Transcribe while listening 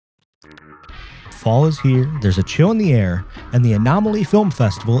Fall is here, there's a chill in the air, and the Anomaly Film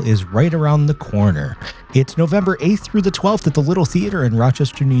Festival is right around the corner. It's November 8th through the 12th at the Little Theater in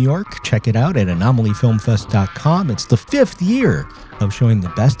Rochester, New York. Check it out at anomalyfilmfest.com. It's the 5th year of showing the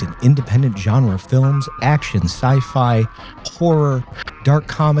best in independent genre films, action, sci-fi, horror, dark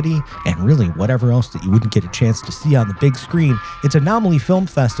comedy, and really whatever else that you wouldn't get a chance to see on the big screen. It's Anomaly Film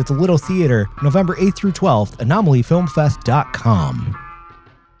Fest at the Little Theater, November 8th through 12th, anomalyfilmfest.com.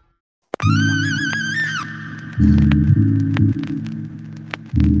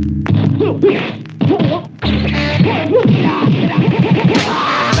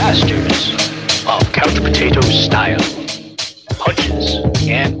 Masters of Couch Potato Style, Punches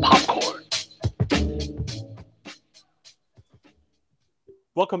and Popcorn.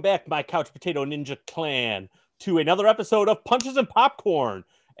 Welcome back, my Couch Potato Ninja Clan, to another episode of Punches and Popcorn.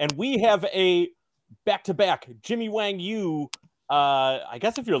 And we have a back-to-back Jimmy Wang Yu. I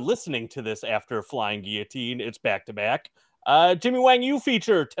guess if you're listening to this after Flying Guillotine, it's back-to-back. Jimmy Wang Yu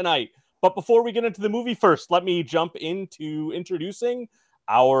feature tonight. But before we get into the movie first, let me jump into introducing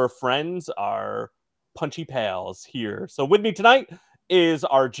our friends, our punchy pals here. So with me tonight is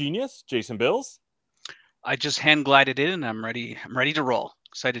our genius, Jason Bills. I just hand glided in and I'm ready to roll.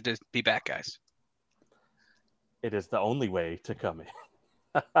 Excited to be back, guys. It is the only way to come in.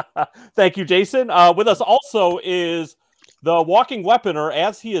 Thank you, Jason. With us also is the walking weapon, or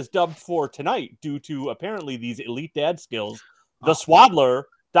as he is dubbed for tonight, due to apparently these elite dad skills, the Swaddler,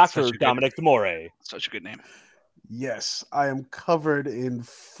 Dr. Dominic Demore. Such a good name. Yes, I am covered in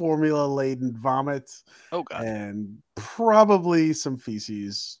formula-laden vomit. Oh, God. And probably some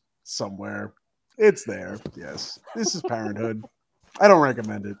feces somewhere. It's there, yes. This is Parenthood. I don't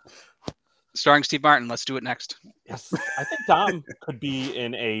recommend it. Starring Steve Martin. Let's do it next. Yes, I think Dom could be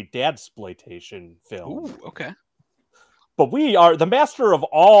in a dadsploitation film. Ooh, okay. But we are the master of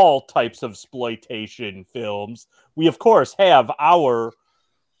all types of exploitation films. We, of course, have our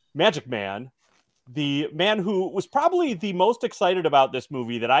Magic Man, the man who was probably the most excited about this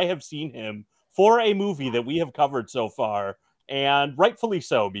movie that I have seen him for a movie that we have covered so far. And rightfully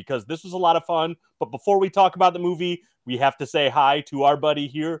so, because this was a lot of fun. But before we talk about the movie, we have to say hi to our buddy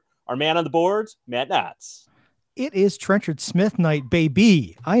here, our man on the boards, Matt Knotts. It is Trenchard Smith night,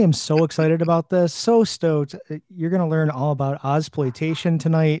 baby. I am so excited about this. So stoked. You're going to learn all about Ozploitation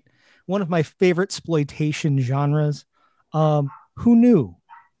tonight. One of my favorite exploitation genres. Who knew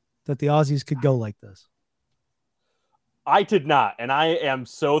that the Aussies could go like this? I did not, and I am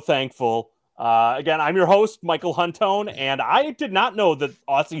so thankful. Again, I'm your host, Michael Huntone, and I did not know that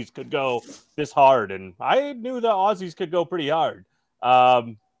Aussies could go this hard, and I knew the Aussies could go pretty hard.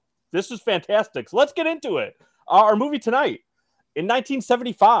 This is fantastic. So let's get into it. Our movie tonight. In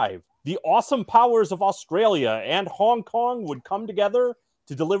 1975, the awesome powers of Australia and Hong Kong would come together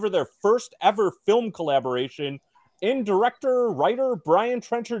to deliver their first ever film collaboration in director-writer Brian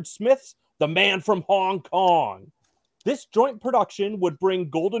Trenchard Smith's The Man from Hong Kong. This joint production would bring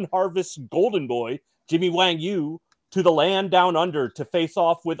Golden Harvest's golden boy, Jimmy Wang Yu, to the land down under to face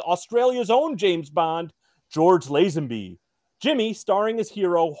off with Australia's own James Bond, George Lazenby. Jimmy, starring as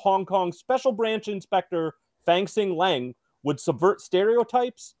hero Hong Kong Special Branch Inspector Fang Sing Lang, would subvert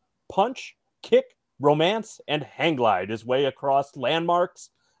stereotypes, punch, kick, romance, and hang glide his way across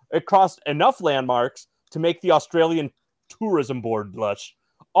enough landmarks to make the Australian Tourism Board blush,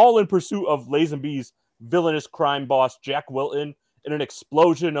 all in pursuit of Lazenby's villainous crime boss Jack Wilton in an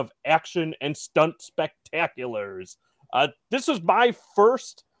explosion of action and stunt spectaculars. This is my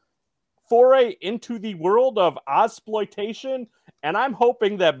first foray into the world of Ozploitation, and I'm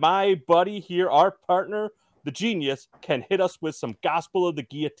hoping that my buddy here, our partner, the genius, can hit us with some Gospel of the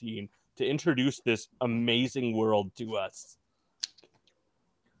Guillotine to introduce this amazing world to us.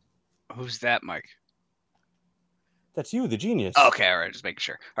 Who's that, Mike? That's you, the genius. Okay, all right, just making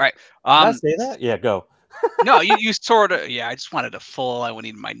sure. All right. Did I say that? Yeah, go. No, you sort of. Yeah, I just wanted a full. I would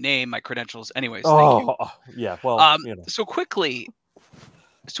need my name, my credentials. Anyways, thank you. Yeah. Well, So quickly.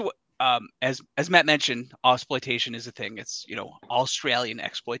 So, as Matt mentioned, exploitation is a thing. It's Australian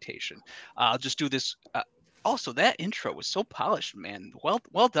exploitation. I'll just do this. Also, that intro was so polished, man.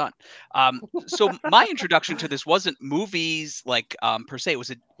 Well done. So my introduction to this wasn't movies like per se. It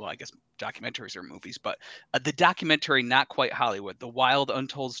was I guess documentaries are movies, but the documentary Not Quite Hollywood, The Wild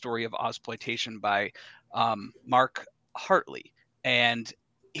Untold Story of Ozploitation by Mark Hartley. And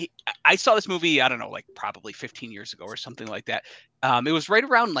I saw this movie, I don't know, like probably 15 years ago or something like that. It was right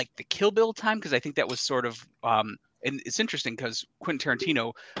around like the Kill Bill time, because I think that was sort of and it's interesting because Quentin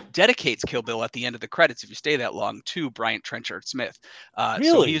Tarantino dedicates Kill Bill at the end of the credits, if you stay that long, to Brian Trenchard Smith.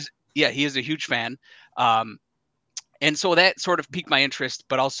 Really? So he is a huge fan. And so that sort of piqued my interest,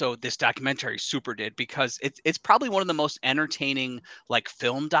 but also this documentary super did, because it's probably one of the most entertaining like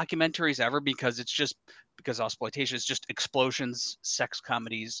film documentaries ever, because exploitation is just explosions, sex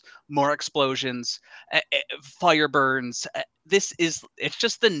comedies, more explosions, fire burns. It's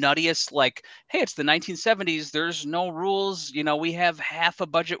just the nuttiest, like, hey, it's the 1970s. There's no rules. We have half a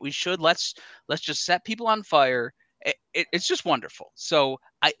budget. Let's just set people on fire. It's just wonderful. So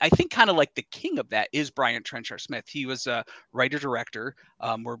I think kind of like the king of that is Brian Trenchard Smith. He was a writer director.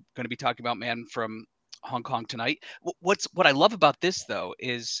 We're going to be talking about Man from Hong Kong tonight. What I love about this though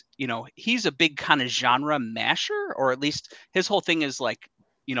is, he's a big kind of genre masher, or at least his whole thing is like,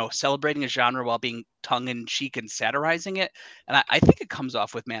 celebrating a genre while being tongue in cheek and satirizing it. And I think it comes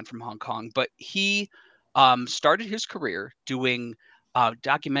off with Man from Hong Kong. But he started his career doing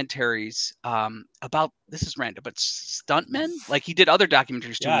documentaries about, this is random, but stuntmen. Like, he did other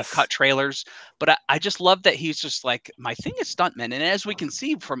documentaries too, Yes. cut trailers. But I just love that he's just like, my thing is stuntmen. And as we can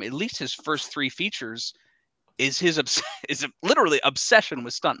see from at least his first 3 features, is his is literally obsession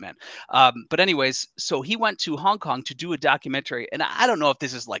with stuntmen. But anyways, so he went to Hong Kong to do a documentary, and I don't know if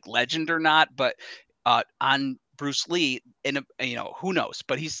this is like legend or not, but on Bruce Lee, and who knows?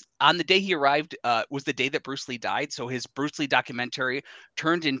 But he's on the day he arrived was the day that Bruce Lee died. So his Bruce Lee documentary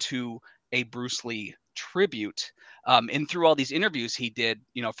turned into a Bruce Lee tribute. And through all these interviews he did,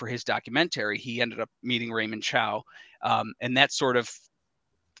 for his documentary, he ended up meeting Raymond Chow, and that sort of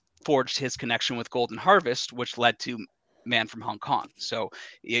forged his connection with Golden Harvest, which led to Man from Hong Kong. So,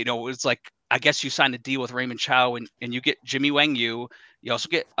 it's like, I guess you sign a deal with Raymond Chow, and you get Jimmy Wang Yu. You also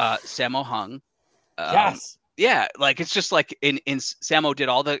get Sammo Hung. Yes. Yeah, like, it's just like in Sammo did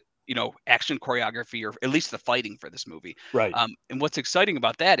all the action choreography, or at least the fighting for this movie. Right. And what's exciting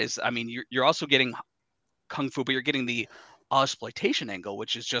about that is, I mean, you're also getting kung fu, but you're getting the exploitation angle,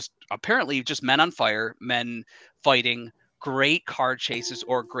 which is just apparently just men on fire, men fighting, great car chases,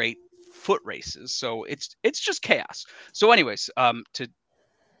 or great foot races. So it's just chaos. So anyways, to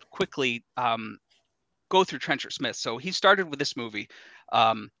quickly go through Trenchard Smith. So he started with this movie,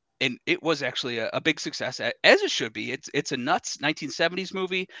 and it was actually a big success, as it should be. It's a nuts 1970s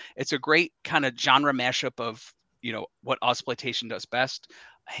movie. It's a great kind of genre mashup of what exploitation does best,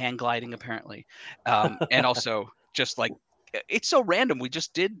 hang gliding apparently, and also just like, it's so random. We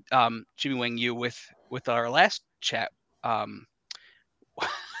just did Jimmy Wang Yu with our last chat.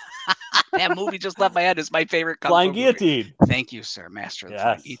 That movie just left my head. It's my favorite kung Flying fu movie. Guillotine. Thank you, sir. Master of the Yes.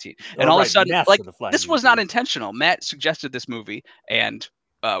 Flying Guillotine. Oh, And all of right, a sudden, Master like, of the Flying this was not Guillotine. intentional. Matt suggested this movie, and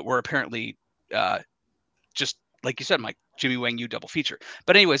we're apparently just, like you said, Mike, Jimmy Wang Yu double feature.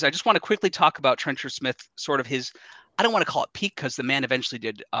 But anyways, I just want to quickly talk about Trenchard Smith, sort of his, I don't want to call it peak, because the man eventually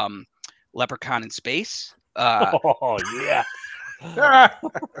did Leprechaun in Space. Oh yeah.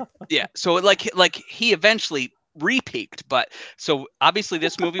 Yeah, so like he eventually re-peaked, but so obviously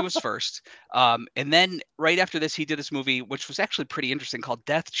this movie was first, and then right after this he did this movie which was actually pretty interesting, called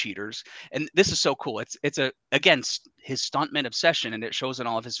Death Cheaters. And this is so cool. It's again his stuntman obsession, and it shows in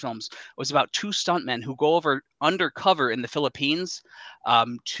all of his films. It was about 2 stuntmen who go over undercover in the Philippines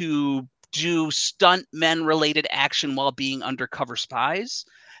to do stuntmen related action while being undercover spies.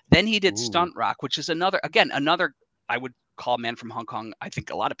 Then he did Ooh. Stunt Rock, which is another, I would call Man from Hong Kong, I think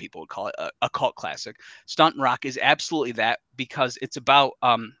a lot of people would call it a cult classic. Stunt Rock is absolutely that, because it's about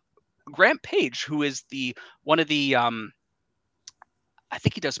Grant Page, who is one of the I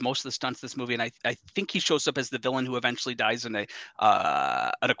think he does most of the stunts in this movie, and I think he shows up as the villain who eventually dies in an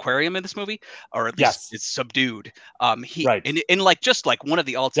aquarium in this movie, or at least Yes. is subdued. He Right. in like just like one of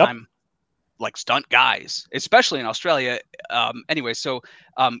the all-time like stunt guys, especially in Australia. Anyway, so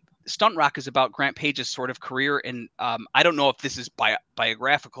Stunt Rock is about Grant Page's sort of career, and I don't know if this is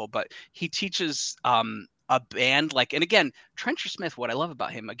biographical, but he teaches a band, like, and again, Trenchard Smith, what I love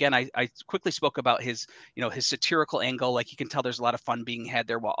about him, again, I quickly spoke about his, his satirical angle. Like, you can tell there's a lot of fun being had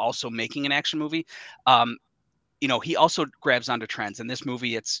there while also making an action movie. He also grabs onto trends. In this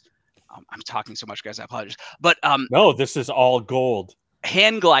movie, it's I'm talking so much, guys, I apologize, but No, this is all gold.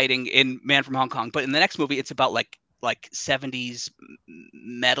 hand gliding in Man from Hong Kong. But in the next movie, it's about like 70s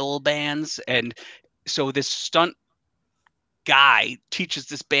metal bands. And so this stunt guy teaches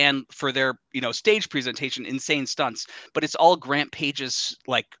this band for their stage presentation, insane stunts, but it's all Grant Page's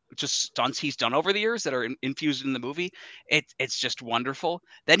like just stunts he's done over the years that are infused in the movie. It's just wonderful.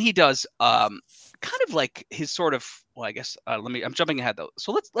 Then he does kind of like his sort of, well, I guess I'm jumping ahead though,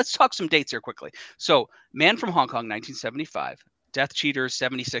 so let's talk some dates here quickly. So Man from Hong Kong 1975, Death Cheaters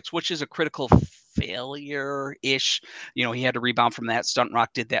 76, which is a critical failure-ish. He had to rebound from that. Stunt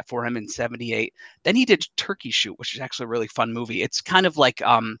Rock did that for him in 78. Then he did Turkey Shoot, which is actually a really fun movie. It's kind of like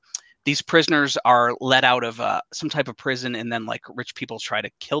these prisoners are let out of some type of prison, and then like rich people try to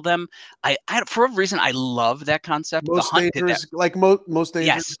kill them. I for a reason I love that concept. The Most Hunt did that. dangerous, like most dangerous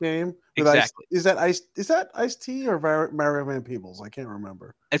Yes, game. With exactly. Is that Ice T or Mario Van Peebles? I can't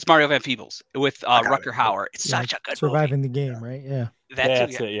remember. It's Mario Van Peebles with got Rutger it. Hauer. It's such a good Surviving the game, right? Yeah. movie. That too,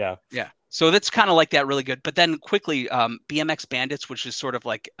 That's it. Yeah. yeah. So that's kind of like that, really good. But then quickly, BMX Bandits, which is sort of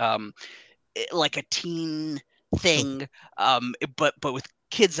like a teen thing, but with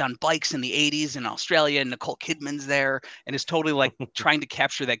kids on bikes in the 80s in Australia, and Nicole Kidman's there, and is totally like trying to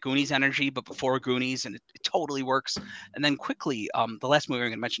capture that Goonies energy, but before Goonies, and it totally works. And then quickly, the last movie I'm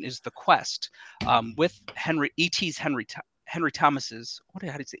going to mention is The Quest, with Henry Thomas's, how do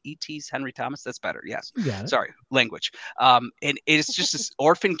you say E.T.'s Henry Thomas? That's better. Yes. Yeah. Sorry, language. And it's just this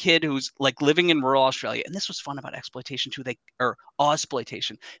orphan kid who's like living in rural Australia. And this was fun about exploitation too. Or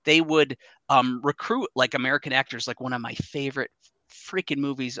Ausploitation. They would recruit like American actors. Like one of my favorite freaking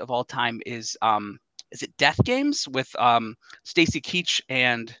movies of all time is it Death Games with Stacy Keach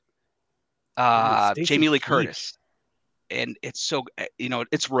and Stacey Jamie Lee Keach. Curtis. And it's so,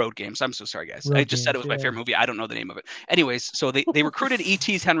 it's Road Games. I'm so sorry, guys. Road I just said it Games, was my yeah. favorite movie. I don't know the name of it. Anyways, so they recruited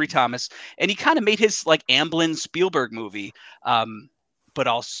E.T.'s Henry Thomas, and he kind of made his like Amblin Spielberg movie, but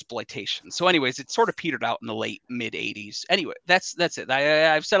all exploitation. So anyways, it sort of petered out in the late mid 80s. Anyway, that's it.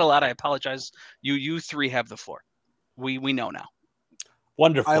 I've said a lot. I apologize. You three have the floor. We know now.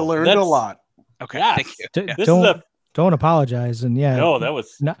 Wonderful. I learned That's- a lot. Okay, Yes. thank you. D- Yeah. This don't is a don't apologize. And yeah, no. That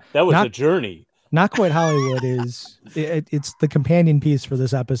was not a journey. Not Quite Hollywood is it's the companion piece for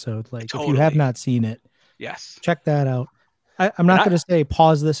this episode. Like if you have Totally. not seen it, Yes. check that out. I'm not going to say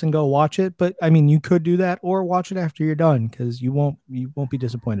pause this and go watch it, but I mean you could do that or watch it after you're done because you won't be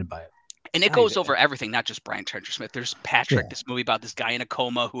disappointed by it. And it goes over everything, not just Brian Trencher Smith. There's Patrick, Yeah. this movie about this guy in a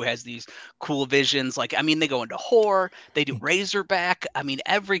coma who has these cool visions. Like, I mean, they go into horror, they do Razorback. I mean,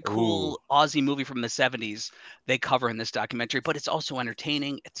 every cool Aussie movie from the 70s they cover in this documentary, but it's also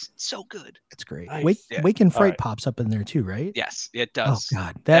entertaining. It's so good. It's great. Nice. Wake and All Fright right. pops up in there too, right? Yes, it Oh does.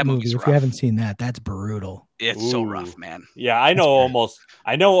 God, that movie! movie's If rough. you haven't seen that, that's brutal. It's so Ooh. rough, man. Yeah, I know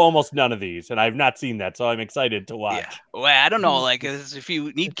great. almost none of these, and I've not seen that, so I'm excited to watch. Yeah. Well, I don't know. Like, if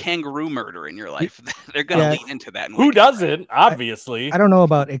you need kangaroo murder in your life, they're going to Yeah. lean into that. and Who Wake and Fright. doesn't? Obviously. I don't know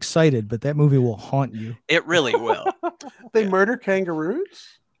about excited, but that movie will haunt you. It really will. They murder kangaroos.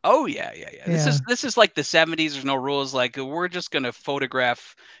 Oh yeah. Yeah. This is like the 70s. There's no rules. Like we're just gonna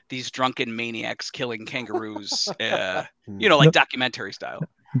photograph these drunken maniacs killing kangaroos. Like documentary style.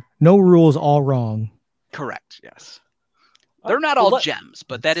 No rules, all wrong. Correct. Yes. They're not all let- gems,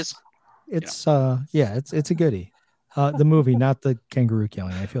 but that is It's it's a goodie. The movie, not the kangaroo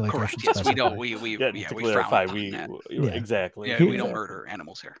killing. I feel like I correct. should Yes, we specify. don't. We to we clarify, frown upon that. Yeah. exactly. Yeah, Here- we don't murder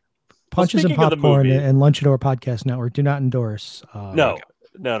animals here. Punches and speaking of the Popcorn movie- and Lunchador Podcast Network do not endorse. No.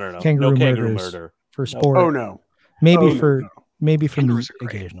 Kangaroo no kangaroo murders. murder. For sport. Oh no, Maybe Oh, for no. maybe for meat Kangaroos are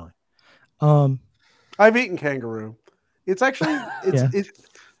great. occasionally. I've eaten kangaroo. It's actually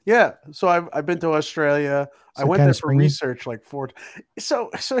yeah. So I've been to Australia. So I went kinda there for springy? research like 4. So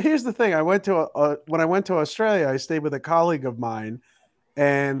here's the thing. I went to when I went to Australia, I stayed with a colleague of mine,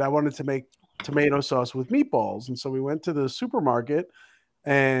 and I wanted to make tomato sauce with meatballs. And so we went to the supermarket,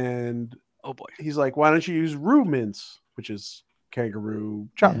 and Oh boy. he's like, "Why don't you use roo mince, which is kangaroo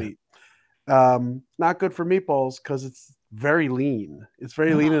chop Yeah. meat? Not good for meatballs because it's very lean. It's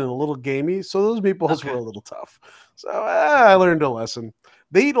very lean and a little gamey. So those meatballs were a little tough. So I learned a lesson.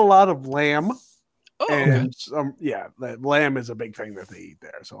 They eat a lot of lamb, Oh, and that lamb is a big thing that they eat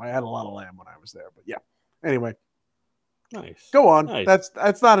there. So I had a lot of lamb when I was there. But yeah, anyway, Nice. go on. Nice.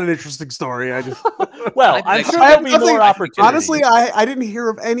 That's not an interesting story. I just Well, I I'm think sure I there'll be have more nothing- opportunities. honestly, I didn't hear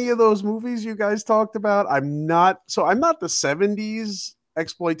of any of those movies you guys talked about. I'm not the 70s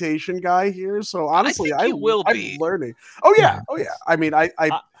exploitation guy here. So honestly, think you will I'm be. learning. Oh yeah. I mean, I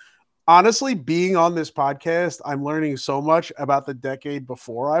honestly, being on this podcast, I'm learning so much about the decade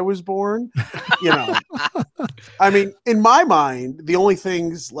before I was born. I mean, in my mind, the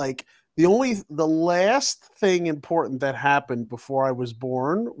last thing important that happened before I was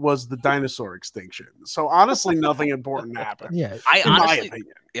born was the dinosaur extinction. So honestly, nothing important happened. Yeah. I In my honestly,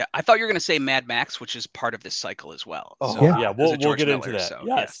 opinion. yeah, I thought you were going to say Mad Max, which is part of this cycle as well. Oh, So, yeah, as we'll a George get into Miller, that. so,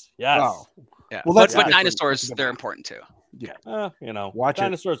 Yes. Oh, yeah. Well, But that's but different. dinosaurs, That's they're different. important too. Watch it.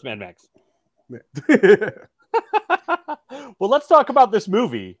 Dinosaurs, Mad Max. Yeah. Well, let's talk about this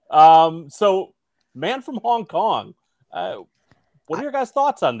movie. So, Man from Hong Kong. What are your guys'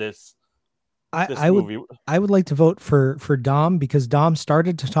 thoughts on this? this I would movie. I would like to vote for Dom, because Dom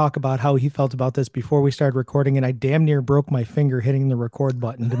started to talk about how he felt about this before we started recording, and I damn near broke my finger hitting the record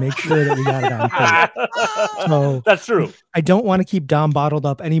button to make sure that we got it on tape. So That's true. I don't want to keep Dom bottled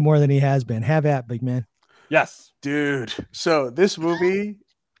up any more than he has been. Have at, big man. Yes. Dude, so this movie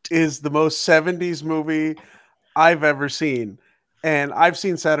is the most 70s movie I've ever seen. And I've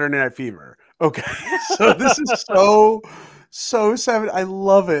seen Saturday Night Fever. Okay. So this is so 70. I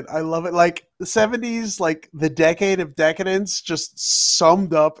love it. I love it. Like the 70s, like the decade of decadence just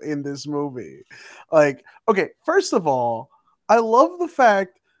summed up in this movie. Like, okay, first of all, I love the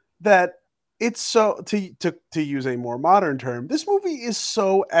fact that it's so to use a more modern term, this movie is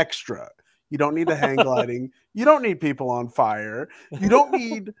so extra. You don't need a hang gliding. You don't need people on fire. You don't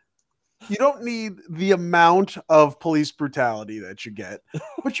need the amount of police brutality that you get,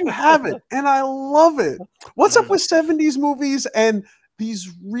 but you have it, and I love it. What's up with 70s movies and these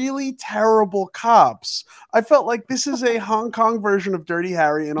really terrible cops? I felt like this is a Hong Kong version of Dirty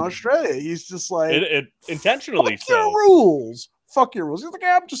Harry in Australia. He's just like, It intentionally fuck your so. rules. Fuck your rules. He's like,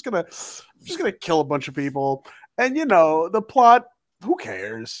 yeah, I'm just gonna kill a bunch of people. And you know, the plot, who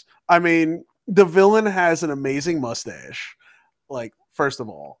cares? I mean, the villain has an amazing mustache. Like, first of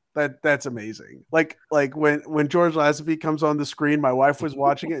all, that's amazing. Like when George Lazenby comes on the screen, my wife was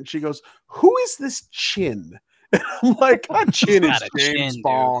watching it and she goes, "Who is this Chin?" And I'm like, "That Chin is Got a James chin,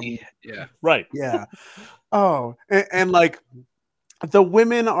 Bond." dude. Yeah. Right. Yeah. Oh, and like the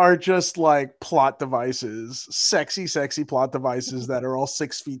women are just like plot devices, sexy plot devices that are all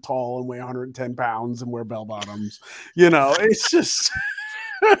 6 feet tall and weigh 110 pounds and wear bell bottoms. You know, it's just.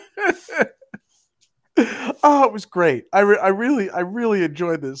 Oh, it was great. I really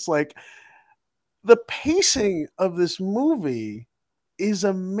enjoyed this. Like, the pacing of this movie is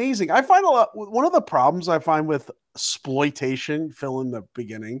amazing. I find one of the problems I find with exploitation, fill in the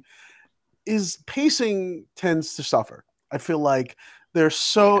beginning, is pacing tends to suffer. I feel like they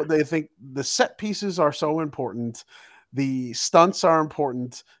think the set pieces are so important, the stunts are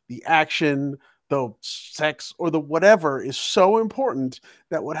important, the action, the sex, or the whatever is so important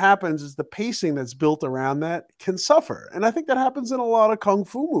that what happens is the pacing that's built around that can suffer. And I think that happens in a lot of kung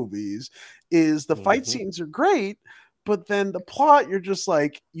fu movies. Is the fight scenes are great, but then the plot, you're just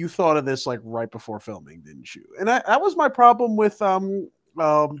like, you thought of this like right before filming, didn't you? And that was my problem with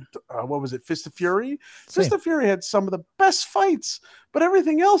what was it, Fist of Fury? Same. Fist of Fury had some of the best fights, but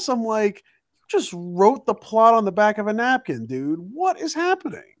everything else, I'm like, you just wrote the plot on the back of a napkin, dude. What is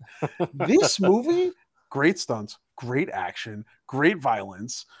happening? This movie, great stunts, great action, great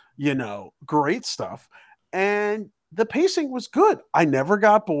violence, you know, great stuff. And the pacing was good. I never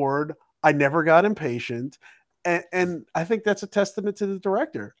got bored. I never got impatient. And I think that's a testament to the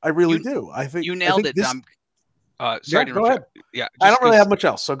director. I really do. I think you nailed it, this, Dom. Sorry to go ahead. Yeah, I don't really have much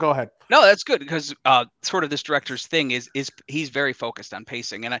else, so go ahead. No, that's good, because sort of this director's thing is he's very focused on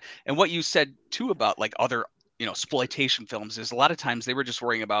pacing, and what you said too about like other exploitation films is a lot of times they were just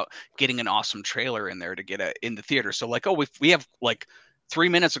worrying about getting an awesome trailer in there to get it in the theater. So like, oh, if we have like 3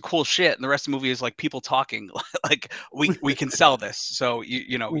 minutes of cool shit and the rest of the movie is like people talking, like we can sell this. So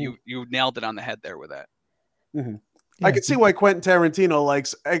you nailed it on the head there with that. Mm-hmm. Yeah. I can see why Quentin Tarantino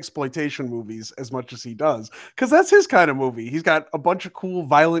likes exploitation movies as much as he does, because that's his kind of movie. He's got a bunch of cool,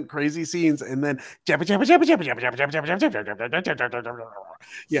 violent, crazy scenes, and then yeah, You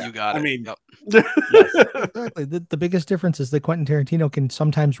got I it. mean, Yep. Exactly. The biggest difference is that Quentin Tarantino can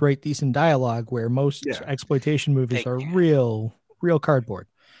sometimes write decent dialogue, where most exploitation movies are real cardboard.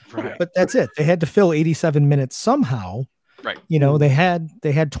 Right. But that's it. They had to fill 87 minutes somehow. Right. You know, they had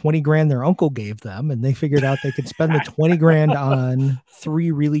 $20,000 their uncle gave them, and they figured out they could spend the $20,000 on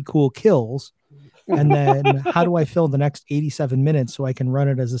 3 really cool kills. And then how do I fill the next 87 minutes so I can run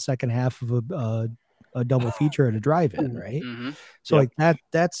it as a second half of a double feature at a drive-in, right? Mm-hmm. So like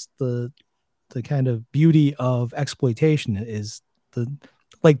that's the kind of beauty of exploitation, is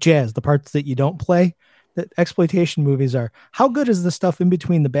like jazz, the parts that you don't play. That exploitation movies are, how good is the stuff in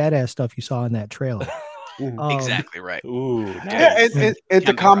between the badass stuff you saw in that trailer? Exactly right. Ooh, yeah, nice. and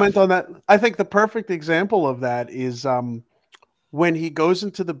to comment on that, I think the perfect example of that is when he goes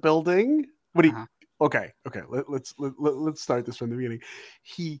into the building. Okay, let's start this from the beginning.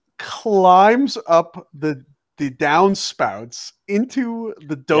 He climbs up the downspouts into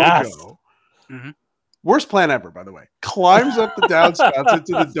the dojo. Yes. Mm-hmm. Worst plan ever, by the way. Climbs up the downspouts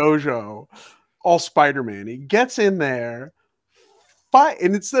into the dojo, all Spider-Man. He gets in there, fight,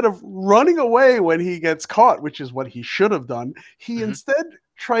 and instead of running away when he gets caught, which is what he should have done, he instead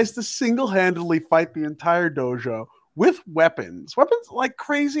tries to single-handedly fight the entire dojo with weapons like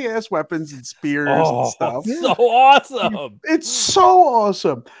crazy ass weapons and spears and stuff. So awesome. It's so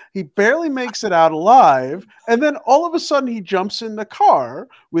awesome. He barely makes it out alive, and then all of a sudden he jumps in the car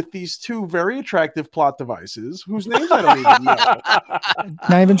with these two very attractive plot devices whose names I don't even know.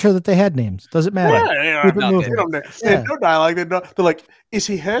 Not even sure that they had names. Doesn't matter. Keep it No, moving. They have no dialogue. They're like, is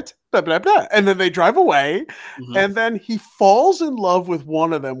he hurt? Blah, blah, blah. And then they drive away, and then he falls in love with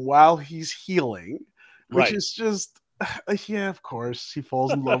one of them while he's healing, which is just, yeah, of course. He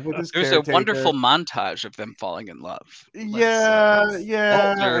falls in love with his There's caretaker. a wonderful montage of them falling in love. Yeah,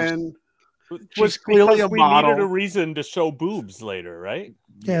 and was Just clearly because a we model. needed a reason to show boobs later, right?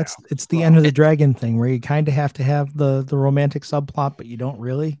 Yeah, it's the end of the dragon thing where you kind of have to have the romantic subplot, but you don't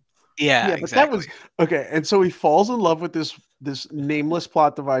really. Yeah, but exactly. that was okay. And so he falls in love with this nameless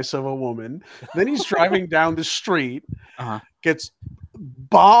plot device of a woman. Then he's driving down the street, gets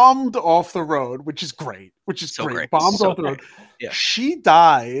bombed off the road, which is great. So great. Bombed So off the road. Yeah. She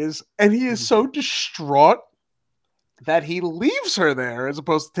dies, and he is so distraught that he leaves her there as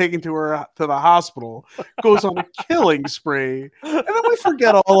opposed to taking her to the hospital, goes on a killing spree, and then we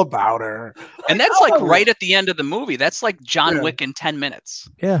forget all about her. And that's like right at the end of the movie. That's like John Wick in 10 minutes.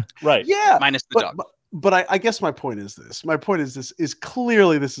 Yeah. Right. Yeah. Minus the dog. But I guess my point is this. My point is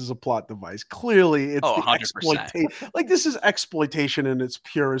clearly this is a plot device. Clearly it's the 100%. exploitation. Like, this is exploitation in its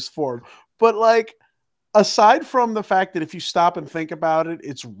purest form. But like, aside from the fact that if you stop and think about it,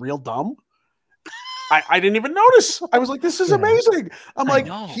 it's real dumb. I didn't even notice. I was like, this is amazing. I'm like,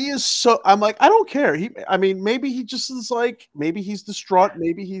 he is so, I'm like, I don't care. Maybe he just is like, maybe he's distraught.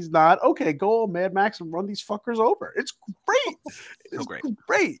 Maybe he's not. Okay, go Mad Max and run these fuckers over. It's great. It's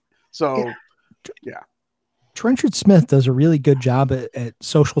great. So, yeah. Trenchard Smith does a really good job at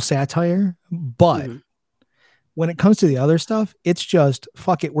social satire, but when it comes to the other stuff, it's just,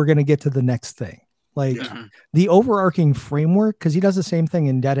 fuck it, we're going to get to the next thing. Like, the overarching framework, because he does the same thing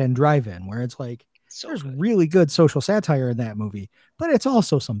in Dead End Drive-In, where it's like, there's really good social satire in that movie, but it's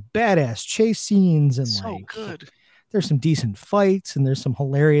also some badass chase scenes and there's some decent fights and there's some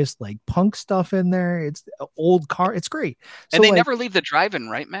hilarious like punk stuff in there. It's old car. It's great. And they never leave the drive-in,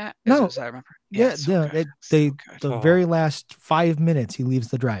 right, Matt? As I remember. The very last 5 minutes he leaves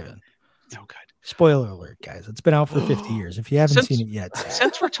the drive-in. So good. Spoiler alert, guys. It's been out for 50 years. If you haven't seen it yet.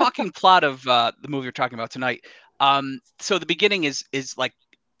 Since we're talking plot of the movie we're talking about tonight, so the beginning is like,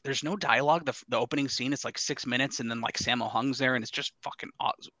 there's no dialogue. The opening scene is like 6 minutes, and then like Sammo Hung's there, and it's just fucking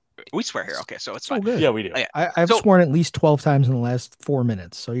awesome. We swear here, okay? So it's fine. Good. Yeah, we do. I've sworn at least 12 times in the last 4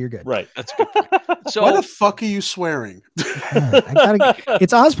 minutes, so you're good. Right, that's good. So why the fuck are you swearing?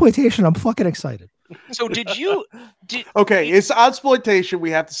 It's Ozploitation. I'm fucking excited. So okay, it's Ozploitation. We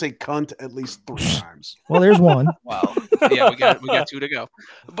have to say cunt at least 3 times. Well, there's one. Wow. Yeah, we got 2 to go.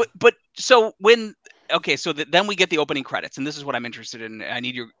 But so when. Okay, so then we get the opening credits, and this is what I'm interested in. I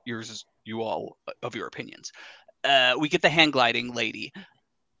need your opinions. We get the hang gliding lady.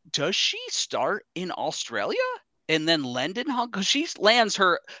 Does she start in Australia and then land in Hong Kong? Because she lands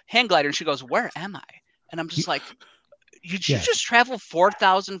her hang glider and she goes, "Where am I?" And I'm just like, you just travel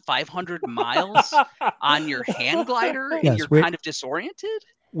 4,500 miles on your hang glider and you're kind of disoriented?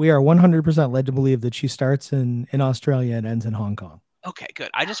 We are 100% led to believe that she starts in Australia and ends in Hong Kong. Okay, good.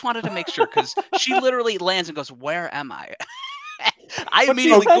 I just wanted to make sure because she literally lands and goes, "Where am I?" I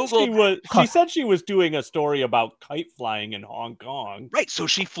immediately Googled. She said she was doing a story about kite flying in Hong Kong. Right, so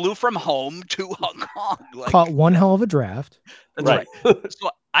she flew from home to Hong Kong. Caught one hell of a draft. That's right. So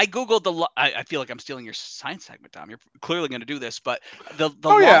I Googled I feel like I'm stealing your science segment, Tom. You're clearly going to do this, but the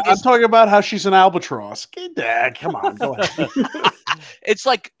longest... I'm talking about how she's an albatross. Dad, come on, go ahead. It's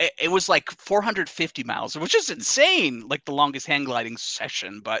like it was like 450 miles, which is insane. Like the longest hang gliding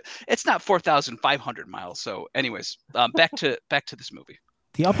session, but it's not 4,500 miles. So, anyways, back to this movie.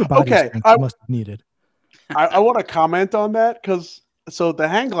 The upper body strength must have needed. I want to comment on that because the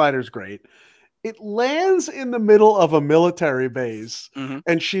hang glider is great. It lands in the middle of a military base,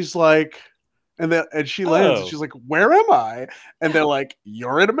 and she's like, and she lands, and she's like, "Where am I?" And they're like,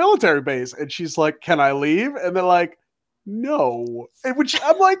 "You're in a military base," and she's like, "Can I leave?" And they're like, "No," which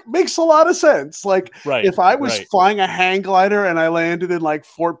I'm like makes a lot of sense. Like, if I was flying a hang glider and I landed in like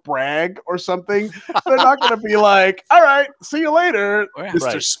Fort Bragg or something, they're not going to be like, "All right, see you later,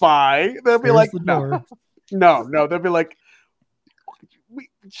 Mr. Spy." They'll be like, "No, no." They'll be like,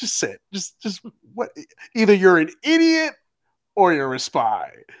 just sit. Just what? Either you're an idiot or you're a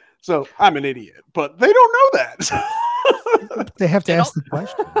spy. So I'm an idiot, but they don't know that. They have to ask the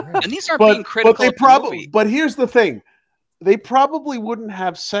question. Right? And these aren't being critical. But they probably. But here's the thing: they probably wouldn't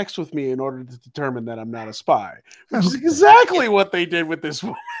have sex with me in order to determine that I'm not a spy, which is exactly what they did with this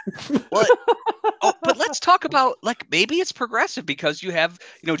woman. but let's talk about like maybe it's progressive because you have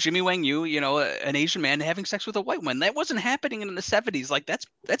Jimmy Wang Yu, an Asian man having sex with a white one. That wasn't happening in the 70s. Like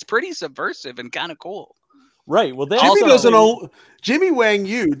that's pretty subversive and kind of cool. Right. Well, Jimmy Wang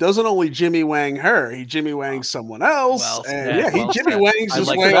Yu doesn't only Jimmy Wang her. He Jimmy Wangs someone else. Well and said, he well Jimmy said. Wangs I his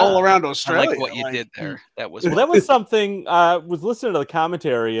like way that. all around I Australia. like what you did there. That was Well, that was something. Was listening to the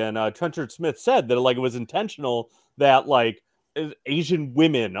commentary, and Trenchard Smith said that like it was intentional that like Asian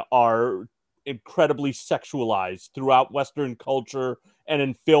women are incredibly sexualized throughout Western culture and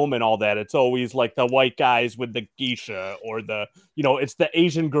in film and all that. It's always like the white guys with the geisha or it's the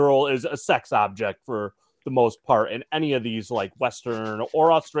Asian girl is a sex object for the most part in any of these like Western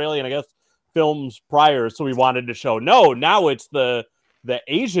or Australian, I guess, films prior. So we wanted to show now it's the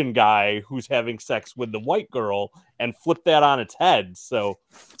Asian guy who's having sex with the white girl and flip that on its head. So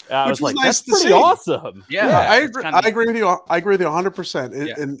I was like, nice that's pretty awesome. Yeah, I agree. I agree with you. I agree with you 100%.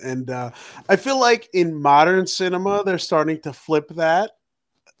 Yeah. And I feel like in modern cinema, they're starting to flip that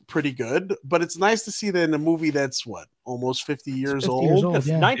pretty good. But it's nice to see that in a movie that's almost 50 years 50 old. years old. It's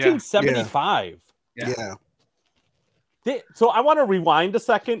Yeah. 1975. Yeah. So I want to rewind a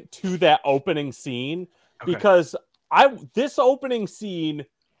second to that opening scene Okay. because this opening scene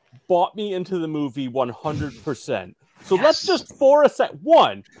brought me into the movie 100%. So let's just for a sec.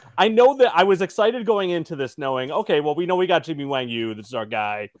 One, I know that I was excited going into this knowing, okay, well, we know we got Jimmy Wang Yu. This is our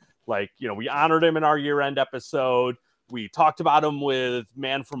guy. Like, we honored him in our year-end episode. We talked about him with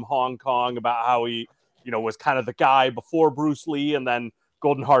Man from Hong Kong about how he, was kind of the guy before Bruce Lee, and then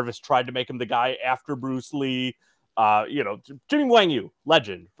Golden Harvest tried to make him the guy after Bruce Lee. Jimmy Wang Yu,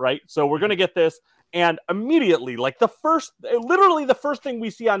 legend, right? So we're going to get this. And immediately, like literally the first thing we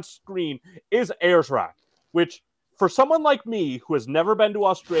see on screen is Ayers Rock, which for someone like me who has never been to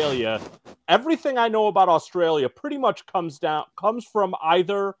Australia, everything I know about Australia pretty much comes from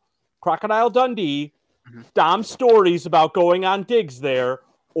either Crocodile Dundee, Dom's stories about going on digs there,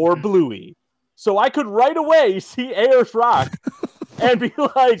 or Bluey. So I could right away see Ayers Rock and be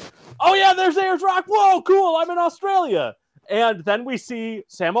like, oh yeah, there's Ayers Rock. Whoa, cool, I'm in Australia. And then we see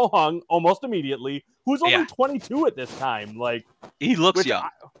Sammo Hung almost immediately, who's only 22 at this time. Like, he looks young.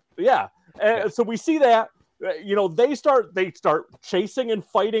 So we see that. They start chasing and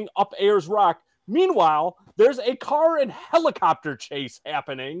fighting up Ayers Rock. Meanwhile, there's a car and helicopter chase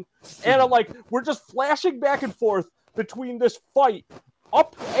happening, and we're just flashing back and forth between this fight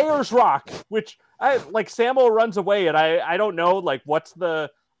up Ayers Rock, which Sammo runs away, and I don't know what's the.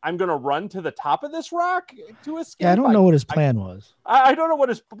 I'm going to run to the top of this rock to escape. Yeah, I don't know what his plan was. I don't know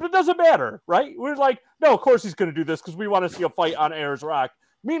but it doesn't matter, right? We're like, no, of course he's going to do this because we want to see a fight on Ayers Rock.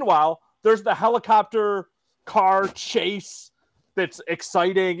 Meanwhile, there's the helicopter car chase that's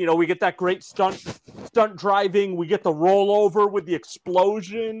exciting. We get that great stunt driving. We get the rollover with the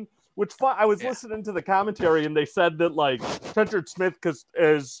explosion, which I was listening to the commentary and they said that Trenchard Smith, because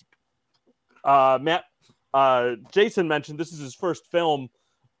as Jason mentioned, this is his first film.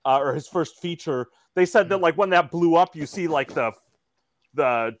 Or his first feature, they said that when that blew up, you see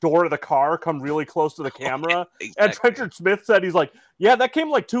the door of the car come really close to the camera. Exactly. And Trenchard Smith said he's like, yeah, that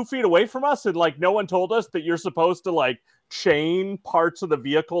came 2 feet away from us, and no one told us that you're supposed to chain parts of the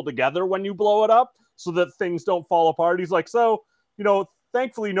vehicle together when you blow it up so that things don't fall apart. He's like, so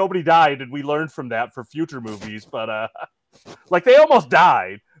thankfully nobody died, and we learned from that for future movies, but they almost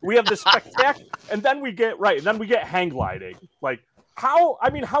died. We have this spectacular, and then we get hang gliding,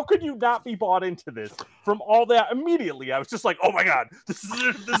 How could you not be bought into this from all that immediately? I was just like, oh my God, this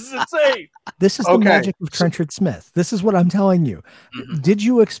is insane. This is the magic of Trenchard Smith. This is what I'm telling you. Mm-hmm. Did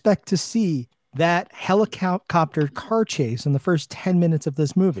you expect to see that helicopter car chase in the first 10 minutes of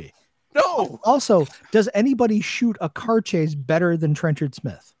this movie? No. Also, does anybody shoot a car chase better than Trenchard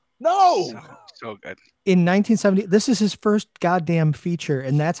Smith? No. So good. In 1970, this is his first goddamn feature,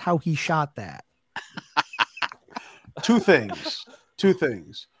 and that's how he shot that. Two things.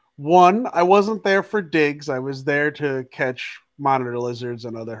 One, I wasn't there for digs. I was there to catch monitor lizards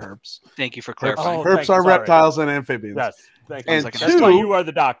and other herps. Thank you for clarifying. Herps are reptiles and amphibians. Yes, thank you. And that's why you are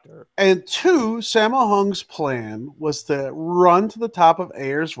the doctor. And two, Sammo Hung's plan was to run to the top of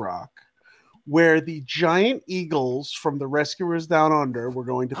Ayers Rock, where the giant eagles from the Rescuers Down Under were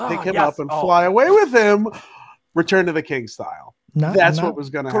going to pick him up and fly away with him, Return to the King style. That's what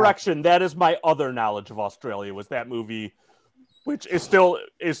was going to happen. Correction, that is my other knowledge of Australia, was that movie, which is still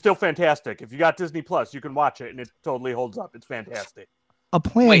fantastic. If you got Disney Plus, you can watch it, and it totally holds up. It's fantastic. A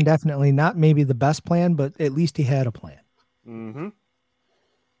plan, definitely not maybe the best plan, but at least he had a plan. Mm-hmm.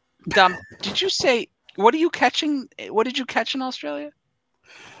 Dom, did you say what are you catching? What did you catch in Australia?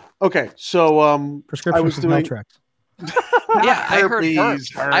 Okay, so prescription for Meltrex. Yeah, I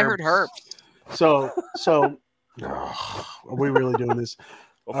heard herpes. So, are we really doing this?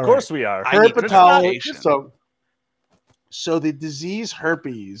 Of All course we are. I need Herpetologist. clarification. So the disease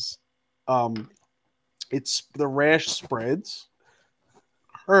herpes, it's the rash spreads.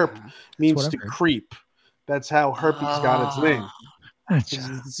 Herp means to what I've heard. creep. That's how herpes got its name. Ah, Because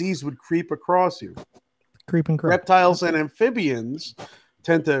the disease would creep across you. Creep and croak. Reptiles and amphibians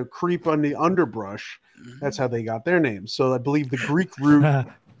tend to creep on the underbrush. That's how they got their name. So I believe the Greek root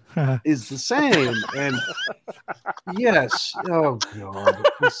is the same. And yes, oh god,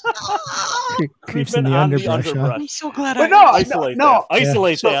 Creeps in Creeping the on underbrush. huh? I'm so glad But I no, Isolate no, that.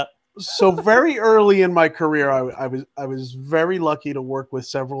 Isolate So- that. so very early in my career, I was very lucky to work with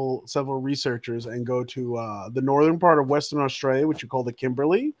several researchers and go to the northern part of Western Australia, which you call the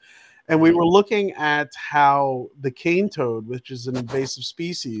Kimberley, and we were looking at how the cane toad, which is an invasive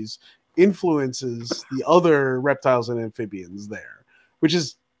species, influences the other reptiles and amphibians there, which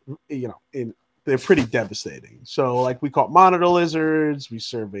is they're pretty devastating. So like we caught monitor lizards, we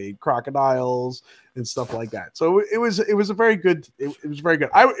surveyed crocodiles and stuff like that. So it was a very good. It was very good.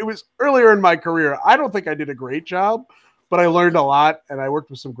 It was earlier in my career. I don't think I did a great job, but I learned a lot and I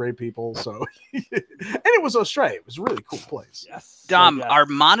worked with some great people. So and it was Australia. It was a really cool place. Yes. Dom, yes. are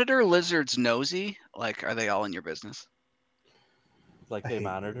monitor lizards nosy? Like, are they all in your business? Like I they hate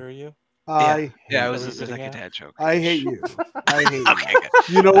monitor you? Yeah, it Are was we like getting a at? dad joke. I hate you. I hate you. Okay, good.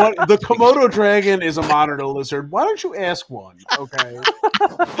 You know what? The Komodo dragon is a monitor lizard. Why don't you ask one? Okay.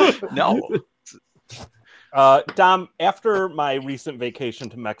 No. Dom, after my recent vacation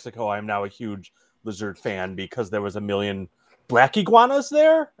to Mexico, I'm now a huge lizard fan because there was a million black iguanas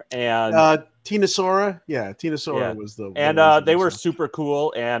there, and Tenosaura. Yeah, Tenosaura Yeah. was the and one they we were saw. super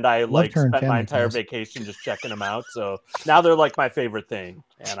cool, and I like her in spent my Family entire Ties. vacation just checking them out. So now they're like my favorite thing,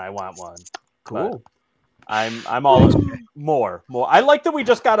 and I want one. Cool. I'm all more. I like that we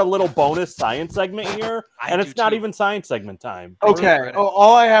just got a little bonus science segment here, I and do it's not too. even science segment time. Okay. Credit.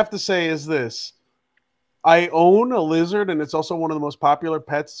 All I have to say is this. I own a lizard, and it's also one of the most popular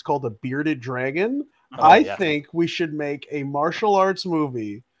pets. It's called a bearded dragon. Oh, I yeah. think we should make a martial arts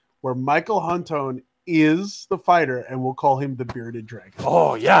movie where Michael Huntone is the fighter, and we'll call him the bearded dragon.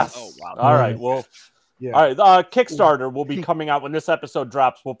 Oh yes. Oh, wow. All right. Well. Yeah. All right. Kickstarter will be coming out when this episode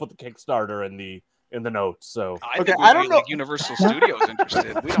drops. We'll put the Kickstarter in the notes. So I Okay, think I we'd don't be, know- like Universal Studios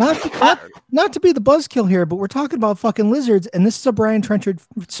interested. We don't Not- have to get started. Not to be the buzzkill here, but we're talking about fucking lizards, and this is a Brian Trenchard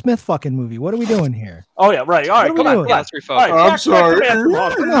Smith fucking movie. What are we doing here? oh yeah, right. All right. What are Come we on. doing? Come on. Let's refocus. All right. I'm back to sorry. Matthew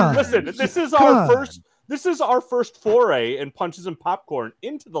Hawk. Come on. Listen, this is Come our on. first. This is our first foray in Punches and Popcorn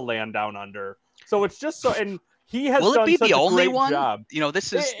into the land down under. So it's just so, and he has Will it done be such the a only great one? job. You know,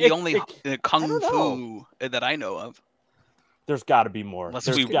 this is It- the it- only it- kung don't fu that I know of. There's got to be more. Unless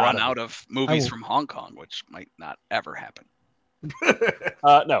There's we gotta run be. out of movies will- from Hong Kong, which might not ever happen.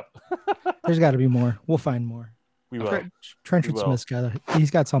 No, There's got to be more. We'll find more. we will. Trenchard We will. Smith's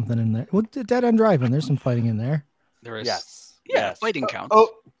he's got something in there. Well, Dead End Driving, there's some fighting in there. There is, Yes. yeah, Yes. fighting counts. Oh,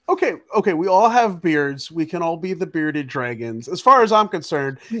 okay. We all have beards. We can all be the bearded dragons. As far as I'm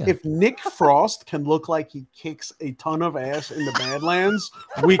concerned, Yeah. if Nick Frost can look like he kicks a ton of ass in the Badlands,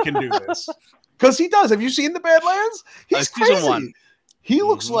 we can do this. Because he does. Have you seen the Badlands? He's Season crazy. 1. He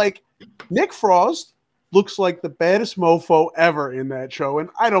looks like Nick Frost looks like the baddest mofo ever in that show, and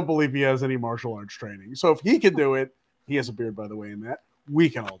I don't believe he has any martial arts training. So if he can do it, he has a beard, by the way, in that, we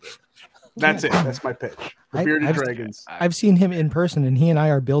can all do it. That's it. That's my pitch. The bearded I've- dragons. I've seen him in person, and he and I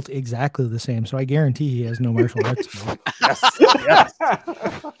are built exactly the same, so I guarantee he has no martial arts skills. Yes.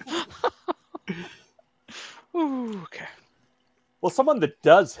 Ooh, okay. Well, someone that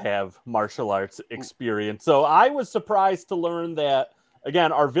does have martial arts experience. So I was surprised to learn that,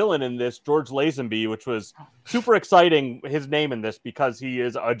 again, our villain in this, George Lazenby, which was super exciting, his name in this, because he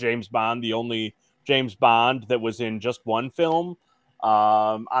is a James Bond, the only James Bond that was in just one film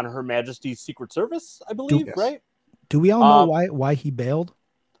on Her Majesty's Secret Service, I believe, Yes. right? Do we all know why he bailed?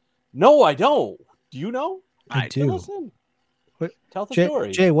 No, I don't. Do you know? I do. Listen. What- Tell the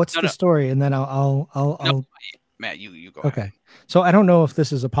story. Jay, what's No, the no. story? And then I'll Matt, you go. Okay. Ahead. So I don't know if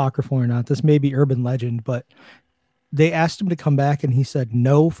this is apocryphal or not. This may be urban legend, but they asked him to come back and he said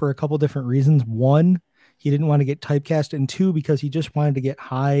no for a couple different reasons. One, he didn't want to get typecast, and two, because he just wanted to get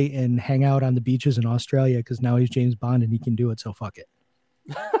high and hang out on the beaches in Australia because now he's James Bond and he can do it. So fuck it.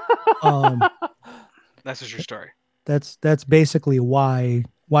 That's just your story. That's basically why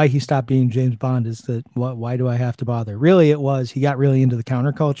he stopped being James Bond, is that why do I have to bother? Really, it was he got really into the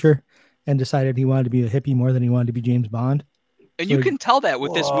counterculture and decided he wanted to be a hippie more than he wanted to be James Bond. And So you can tell that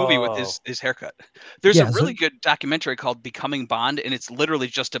with this movie with Whoa. his haircut. There's Yeah, a so- really good documentary called Becoming Bond, and it's literally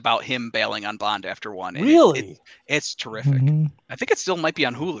just about him bailing on Bond after one. And Really? it's terrific. Mhm. I think it still might be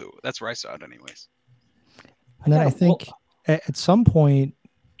on Hulu. That's where I saw it anyways. And then I gotta- think at some point,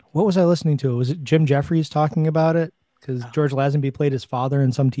 what was I listening to? Was it Jim Jeffries talking about it? Because George Lazenby played his father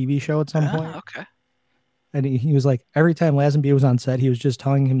in some TV show at some point. Okay. And he was like, every time Lazenby was on set, he was just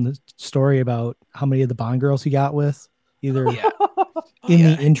telling him the story about how many of the Bond girls he got with, either Yeah. in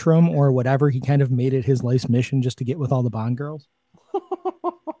Yeah. the interim or whatever. He kind of made it his life's mission just to get with all the Bond girls.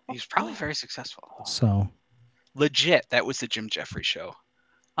 He's probably very successful. So, Legit, that was the Jim Jeffries show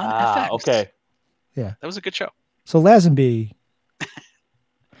on Ah, FX. okay. That was a good show. so Lazenby.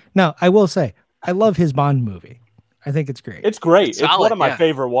 Now, I will say, I love his Bond movie. I think it's great. It's great. It's It's one solid, of my yeah.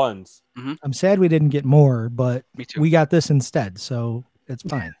 favorite ones. I'm sad we didn't get more, but Me too. we got this instead, so it's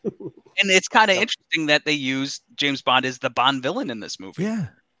fine. And it's kind of interesting that they used James Bond as the Bond villain in this movie. Yeah.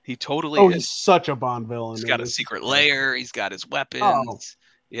 He totally Oh, is. he's such a Bond villain. He's in got a this. secret lair. He's got his weapons. Oh.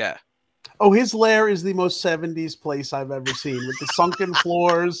 Yeah. Oh, his lair is the most 70s place I've ever seen, with the sunken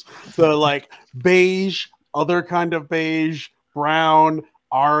floors, the like beige, other kind of beige, brown,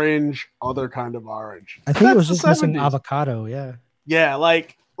 orange, other kind of orange. I think it was That's just the missing 70s. avocado. Yeah. Yeah,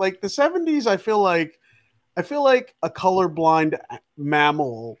 like the 70s, I feel like a colorblind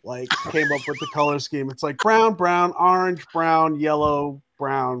mammal like came up with the color scheme. It's like brown, brown, orange, brown, yellow,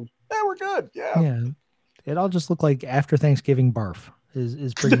 brown. Yeah, we're good. Yeah. Yeah. It all just looked like after Thanksgiving barf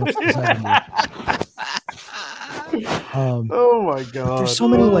is pretty much the 70s. Oh my god. There's so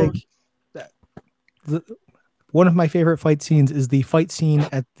many like one of my favorite fight scenes is the fight scene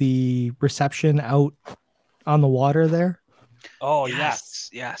at the reception out on the water there, Oh, yes.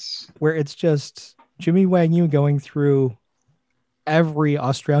 Yes. where it's just Jimmy Wang Yu going through every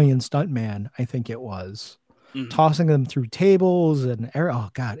Australian stuntman, I think it was, Mhm. tossing them through tables and oh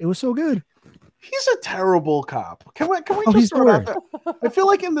god, it was so good. He's a terrible cop. Can we Oh, he's just throw it the out there? I feel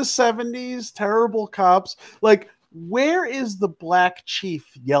like in the 70s, terrible cops, like, where is the black chief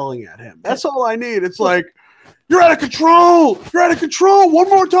yelling at him? That's all I need. It's like, you're out of control! You're out of control! One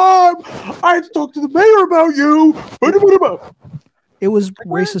more time! I have to talk to the mayor about you! It was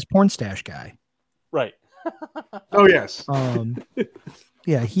racist porn stash guy. Right. Oh, yes.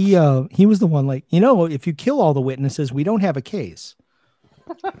 Yeah, he was the one like, if you kill all the witnesses, we don't have a case.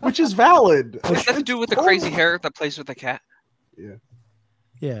 Which is valid. Does that have to do with the crazy hair that plays with the cat?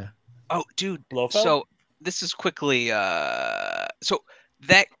 Yeah. Oh, dude. Blofeld? So this is quickly. So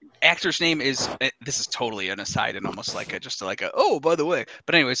that actor's name is. This is totally an aside and almost like oh, by the way.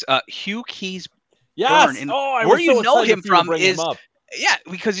 But anyways, Hugh Keys. Yes. Born in- Oh, I where was you so know excited him for you to from bring is- up. Yeah,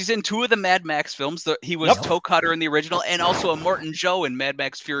 because he's in 2 of the Mad Max films. He was Yep. Toe Cutter in the original, and also a Morton Joe in Mad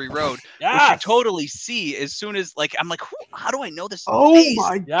Max Fury Road, which you Yes. totally see as soon as I'm like, how do I know this? Oh face?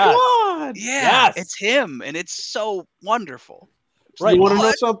 my Yes. god. Yeah, Yes. it's him, and it's so wonderful. Right. You want to know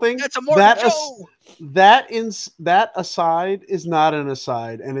What? something? That's a Morton Joe. That aside is not an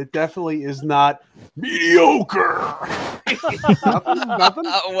aside, and it definitely is not mediocre. nothing.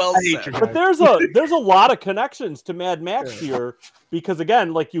 Well I hate said. you But guys. there's a lot of connections to Mad Max here because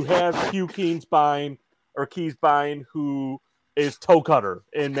again, like you have Hugh Keysbine, who is Toe Cutter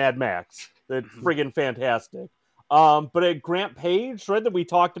in Mad Max. That's friggin' fantastic. But at Grant Page, right, that we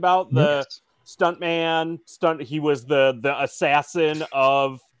talked about, the stuntman, he was the assassin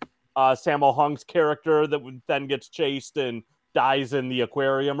of Sammo Hung's character that then gets chased and dies in the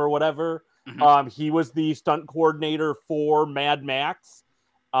aquarium or whatever. He was the stunt coordinator for Mad Max.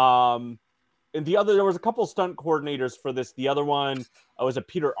 And there was a couple stunt coordinators for this. The other one was a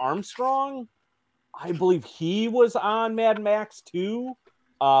Peter Armstrong. I believe he was on Mad Max too.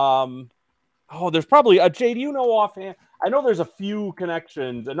 There's probably Jay. Do you know offhand? I know there's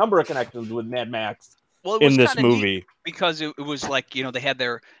a number of connections with Mad Max Well, it was in this kinda neat movie. because it was like they had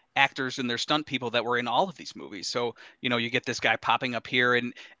their actors and their stunt people that were in all of these movies. So you get this guy popping up here,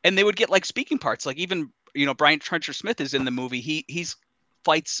 and they would get like speaking parts. Like even Brian Trencher Smith is in the movie. He's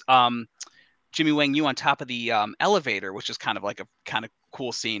fights Jimmy Wang Yu on top of the elevator, which is kind of like a kind of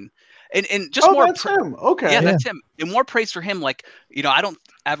cool scene. And just more. That's him. Okay. Yeah, that's him. And more praise for him. Like, I don't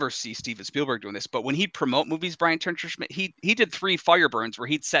ever see Steven Spielberg doing this, but when he'd promote movies, Brian Trencher Schmidt, he did 3 fire burns where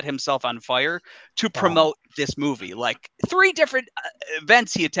he'd set himself on fire to promote this movie. Like 3 different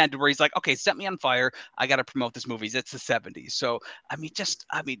events he attended where he's like, okay, set me on fire. I got to promote this movie. It's the 70s. So, I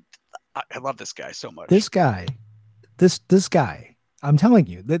love this guy so much. This guy, I'm telling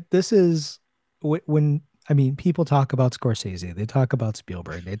you that this is when people talk about Scorsese, they talk about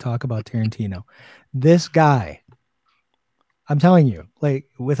Spielberg, they talk about Tarantino. This guy, I'm telling you, like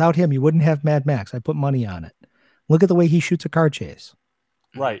without him, you wouldn't have Mad Max. I put money on it. Look at the way he shoots a car chase.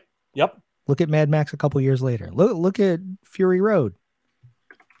 Right. Yep. Look at Mad Max a couple years later. Look at Fury Road.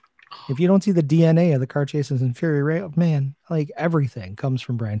 If you don't see the DNA of the car chases in Fury Road, man, like everything comes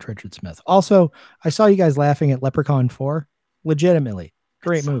from Brian Trenchard Smith. Also, I saw you guys laughing at Leprechaun 4. Legitimately,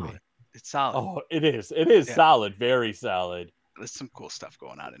 great It's movie. solid. It's solid. Oh, it is. It is Yeah. solid. Very solid. There's some cool stuff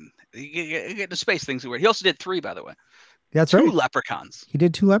going on, and you get the space things weird. He also did 3, by the way. That's 2 right. leprechauns. He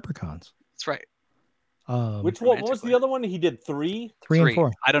did 2 Leprechauns. That's right. Which one? What was the other one? He did 3. 3 and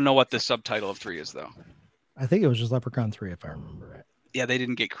 4. I don't know what the subtitle of 3 is though. I think it was just Leprechaun 3, if I remember right. Yeah, they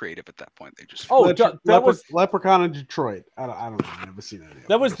didn't get creative at that point. They just Oh, that was Leprechaun in Detroit. I don't know. I've never seen that.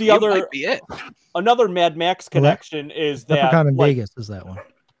 that was the it other might be it. another Mad Max connection is that Leprechaun in like, Vegas is that one.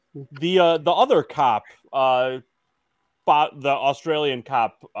 the other cop, the Australian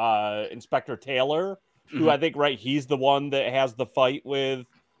cop, Inspector Taylor, who I think he's the one that has the fight with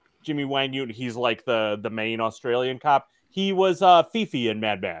Jimmy Wang Yu. He's like the main Australian cop. He was Fifi in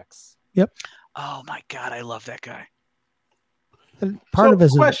Mad Max. Oh my god, I love that guy. And part So, of it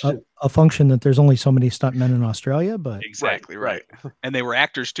is question. a function that there's only so many stuntmen in Australia, but Exactly right. And they were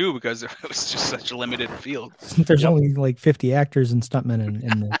actors too because it was just such a limited field. there's only like 50 actors and stuntmen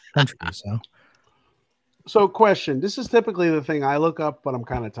in the country. So, question. This is typically the thing I look up, but I'm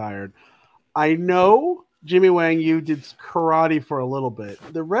kind of tired. I know Jimmy Wang Yu did karate for a little bit.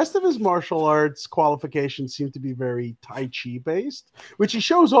 The rest of his martial arts qualifications seem to be very Tai Chi based, which he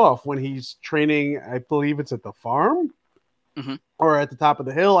shows off when he's training. I believe it's at the farm or at the top of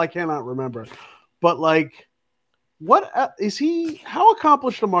the hill. I cannot remember. But like, what is he? How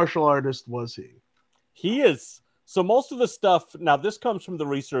accomplished a martial artist was he? He is. So most of the stuff, now this comes from the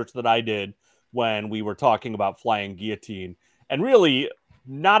research that I did when we were talking about Flying Guillotine, and really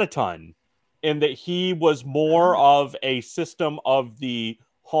not a ton, in that he was more of a system of the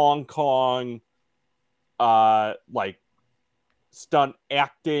Hong Kong like stunt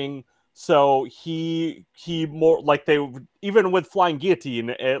acting. So he more like they even with Flying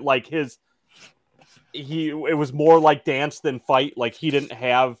Guillotine, it was more like dance than fight. Like he didn't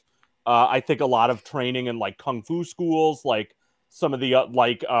have I think a lot of training in like kung fu schools, like some of the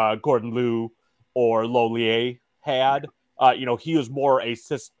Gordon Liu or Lo Lieh had. He was more a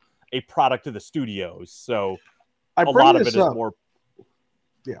product of the studios. So a lot of it is more.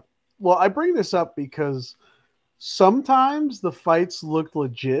 Yeah. Well, I bring this up because sometimes the fights looked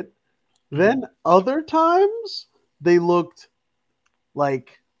legit. Then other times they looked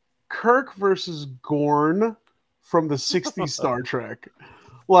like Kirk versus Gorn from the 60s Star Trek.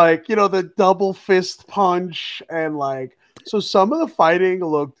 Like, the double fist punch and so some of the fighting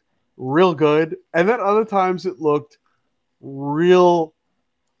looked real good. And then other times it looked real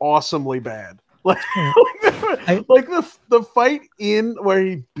awesomely bad. Like the fight in where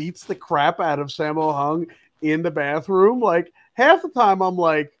he beats the crap out of Sammo Hung in the bathroom, like half the time I'm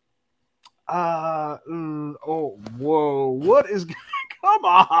like, whoa, what is come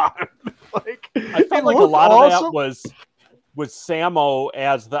on? Like I felt like a lot of that was Sammo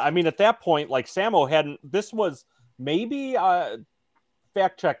as at that point, like Sammo hadn't, this was maybe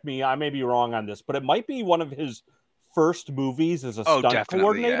fact check me, I may be wrong on this, but it might be one of his first movies as a stunt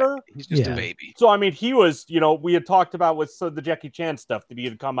coordinator. Yeah. He's just a baby. So he was, we had talked about with the Jackie Chan stuff that he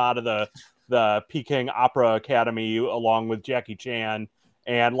had come out of the Peking Opera Academy along with Jackie Chan.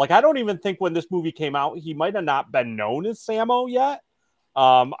 And I don't even think when this movie came out, he might have not been known as Sammo yet.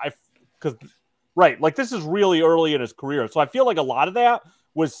 This is really early in his career. So I feel like a lot of that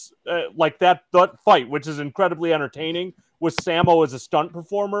was that fight, which is incredibly entertaining, was Sammo as a stunt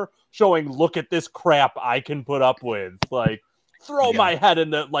performer showing, look at this crap I can put up with. Throw my head in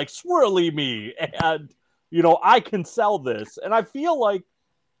the, swirly me. And, I can sell this. And I feel like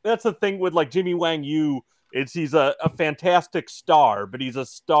that's the thing with, Jimmy Wang Yu. He's a fantastic star, but he's a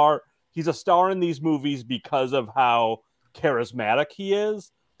star in these movies because of how charismatic he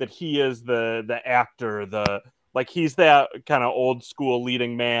is, that he is the actor, he's that kind of old school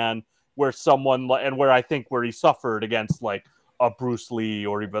leading man where where he suffered against a Bruce Lee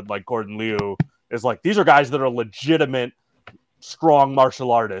or even Gordon Liu is these are guys that are legitimate strong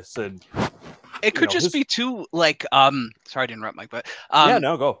martial artists. And it could just be too sorry to interrupt, Mike, but yeah,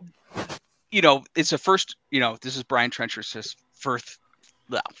 no, go. It's a first, this is Brian Trenchard's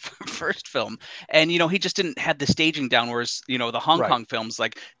first film, and he just didn't have the staging down, whereas the Hong Kong films,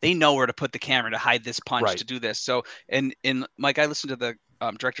 they know where to put the camera to hide this punch, to do this. So and Mike, I listened to the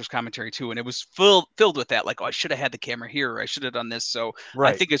director's commentary too, and it was filled with that, I should have had the camera here, or I should have done this. So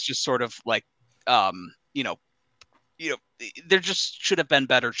I think it's just sort of there just should have been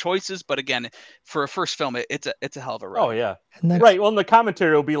better choices. But again, for a first film, it's a hell of a ride. Oh yeah, And that's, right. Well, and the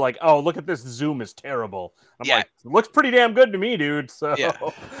commentary will be like, "Oh, look at this zoom is terrible." I'm Yeah. like, "Looks pretty damn good to me, dude." So Yeah.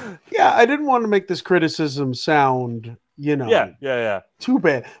 Yeah, I didn't want to make this criticism sound, yeah. too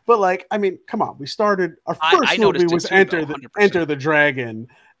bad. But like, I mean, come on. We started our I first noticed movie it was too, Enter though, the 100%. Enter the Dragon,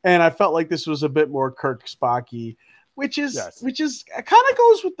 and I felt like this was a bit more Kirk Spocky, which is Yes. kind of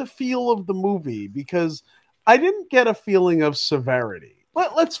goes with the feel of the movie because I didn't get a feeling of severity.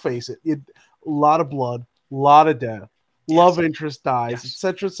 Let's face it, a lot of blood, a lot of death, love interest dies, Yes.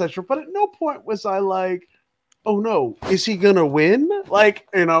 etc., etc. But at no point was I like, oh no, is he gonna win? Like,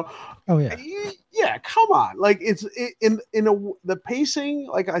 oh yeah, yeah, come on. Like the pacing,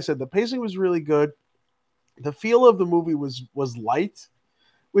 like I said, the pacing was really good. The feel of the movie was light,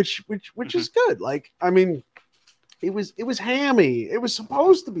 which is good. Like, I mean, it was hammy. It was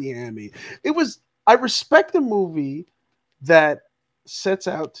supposed to be hammy. I respect a movie that sets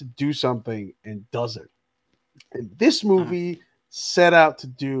out to do something and doesn't. And this movie set out to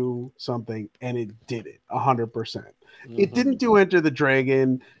do something and it did it 100%. It didn't do Enter the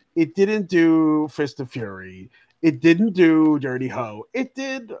Dragon. It didn't do Fist of Fury. It didn't do Dirty Ho. It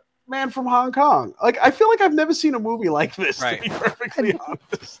did Man from Hong Kong. Like, I feel like I've never seen a movie like this, Right. to be perfectly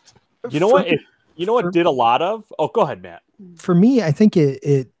honest. You know what? You know what did a lot of? Oh, go ahead, Matt. for me, I think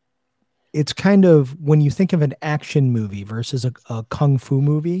it's kind of when you think of an action movie versus a kung fu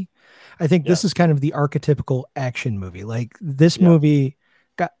movie. I think this is kind of the archetypical action movie. Like this movie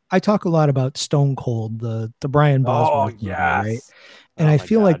I talk a lot about Stone Cold, the Brian Bosworth movie, right? And I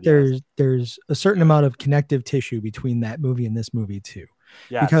feel like there's a certain amount of connective tissue between that movie and this movie too.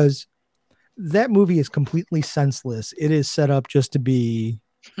 Yes. Because that movie is completely senseless. It is set up just to be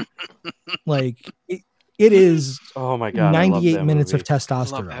like it is Oh my god, 98 minutes of I love that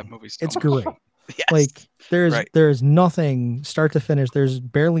testosterone. movie so It's much. great. Yes. Like Right. there's nothing start to finish. There's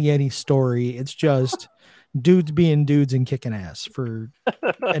barely any story. It's just dudes being dudes and kicking ass for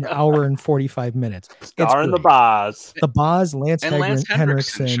an hour and 45 minutes. Star in the great. Boz. The Boz, Lance And Lance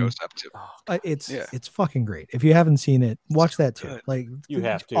Henriksen Henriksen. shows up too. It's fucking great. If you haven't seen it, watch that too. Good. Like You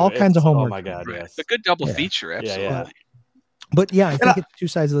have to. all kinds of homework. Oh my god, Right. yes. A good double Yeah. feature, absolutely. Yeah. But yeah, I think it's two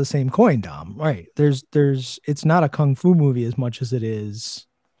sides of the same coin, Dom. Right. There's it's not a kung fu movie as much as it is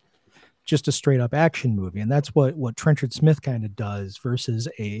just a straight up action movie. And that's what Trenchard Smith kind of does versus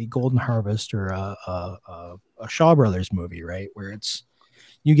a Golden Harvest or a Shaw Brothers movie, right? Where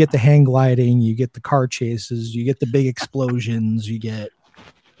you get the hang gliding, you get the car chases, you get the big explosions, you get,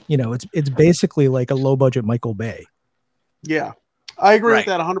 it's basically like a low budget Michael Bay. Yeah, I agree Right. with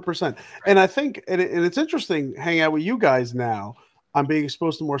that 100%. And I think, and it's interesting hanging out with you guys now. I'm being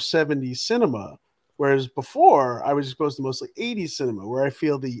exposed to more 70s cinema, whereas before I was exposed to mostly 80s cinema, where I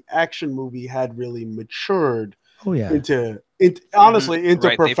feel the action movie had really matured Oh yeah. into honestly into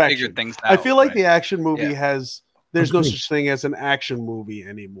Right. They perfection. figured things out. I feel like right. the action movie there's no Agreed. such thing as an action movie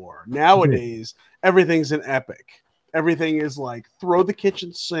anymore. Nowadays, everything's an epic. Everything is like throw the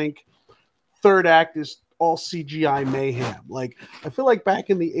kitchen sink. Third act is all CGI mayhem. Like, I feel like back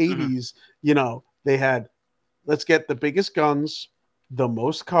in the 80s, they had, let's get the biggest guns, the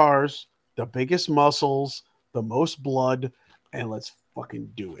most cars, the biggest muscles, the most blood, and let's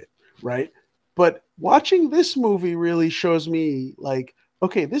fucking do it. Right. But watching this movie really shows me like,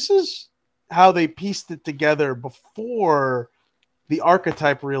 okay, this is how they pieced it together before the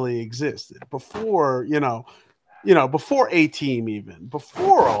archetype really existed, before, before A-Team, even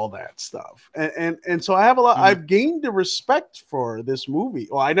before all that stuff. And so I have I've gained a respect for this movie.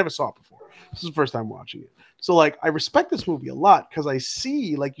 Well, I never saw it before. This is the first time watching it. So like, I respect this movie a lot because I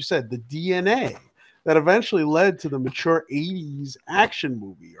see, like you said, the DNA that eventually led to the mature 80s action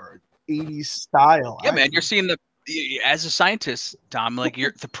movie or 80s style. Yeah, man, action. you're seeing as a scientist, Tom, like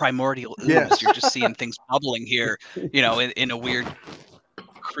you're the primordial ooze. Yes. You're just seeing things bubbling here, in a weird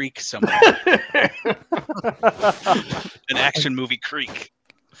creek somewhere, an action movie creek.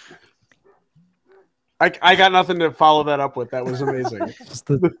 I got nothing to follow that up with. That was amazing. It's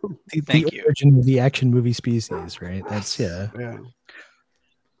the Thank you. origin of the action movie species, right? That's Yeah.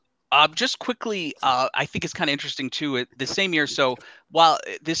 Just quickly, I think it's kind of interesting too. The same year, so while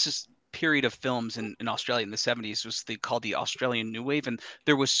this is period of films in Australia in the 70s was called the Australian New Wave, and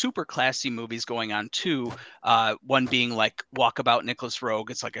there was super classy movies going on too. One being like Walkabout Nicholas Rogue.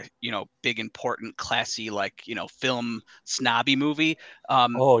 It's like a big important classy film snobby movie.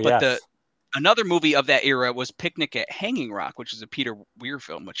 But another movie of that era was Picnic at Hanging Rock, which is a Peter Weir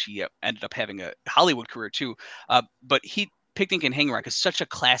film, which he ended up having a Hollywood career too. But Picnic and Hanging Rock is such a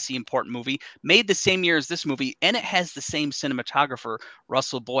classy, important movie, made the same year as this movie, and it has the same cinematographer,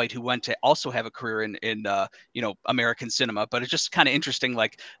 Russell Boyd, who went to also have a career in American cinema. But it's just kind of interesting,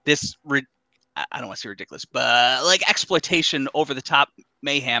 like this. I don't want to say ridiculous, but like exploitation, over the top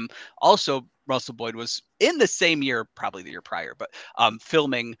mayhem. Also, Russell Boyd was in the same year, probably the year prior, but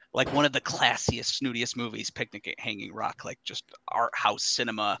filming like one of the classiest, snootiest movies, Picnic at Hanging Rock, like just art house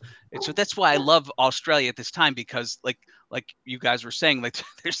cinema. And so that's why I love Australia at this time, because like you guys were saying, like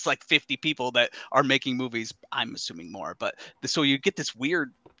there's like 50 people that are making movies. I'm assuming more, but so you get this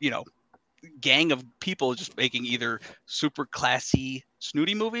weird, gang of people just making either super classy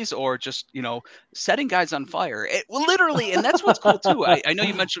snooty movies or just setting guys on fire. It literally, and that's what's cool too. I know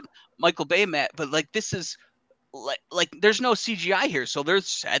you mentioned Michael Bay, Matt, but like this is like there's no CGI here, so they're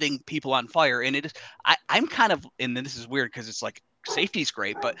setting people on fire, and it is I'm kind of, and then this is weird because it's like safety's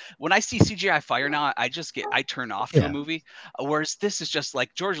great, but when I see CGI fire now, I turn off to a movie. Whereas this is just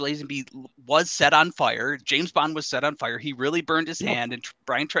like George Lazenby was set on fire, James Bond was set on fire, he really burned his hand, and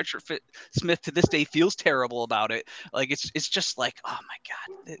Brian Trenchard Smith to this day feels terrible about it. Like it's just like, oh my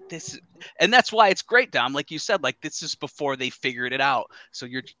god, this, and that's why it's great, Dom. Like you said, like this is before they figured it out. So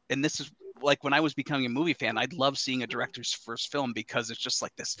and this is like when I was becoming a movie fan, I'd love seeing a director's first film because it's just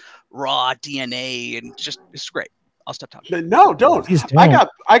like this raw DNA and just it's great. I'll stop talking. No, don't.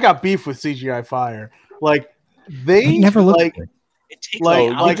 I got beef with CGI fire. Like they never looked like. good. It takes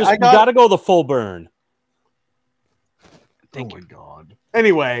you gotta go the full burn. Thank oh you. my god.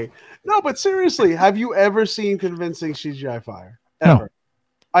 Anyway, no, but seriously, have you ever seen convincing CGI fire? Ever? No.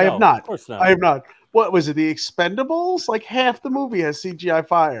 I have not. Of course not. I have not. What was it? The Expendables? Like half the movie has CGI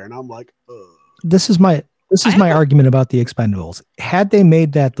fire, and I'm like, ugh. This is my argument about the Expendables. Had they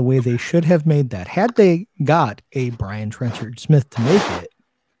made that the way they should have made that, had they got a Brian Trenchard Smith to make it,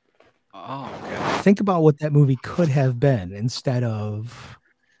 think about what that movie could have been instead of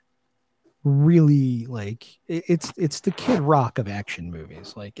really like it's the Kid Rock of action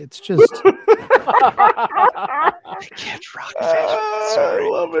movies. Like it's just Kid Rock. I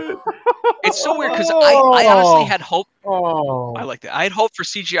love it. It's so weird because I honestly had hope. Oh, I like that. I had hope for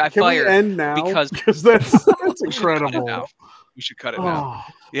CGI can fire we end now? because that's we should cut it incredible. now. We should cut it now.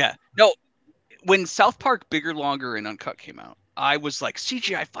 Oh. Yeah. No, when South Park Bigger, Longer, and Uncut came out, I was like,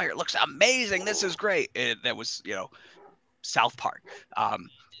 CGI fire looks amazing. This is great. And that was, South Park.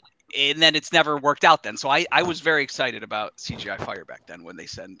 And then it's never worked out then. So I was very excited about CGI fire back then when they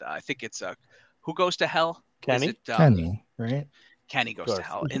send, I think it's Who Goes to Hell? Kenny? Kenny, right? Kenny Goes to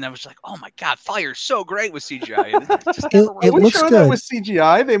Hell. And I was like, oh my God, fire's so great with CGI. And it just It looks sure good. That was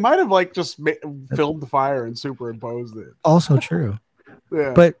CGI. They might have like just filmed the fire and superimposed it. Also true.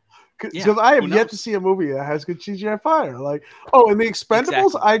 Yeah. But because I have yet to see a movie that has good CGI fire. Like, and the Expendables,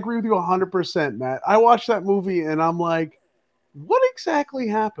 exactly. I agree with you 100%, Matt. I watched that movie and I'm like, what exactly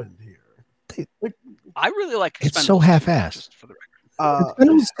happened here? Like, I really like Expendables. It's so half-assed. For the record.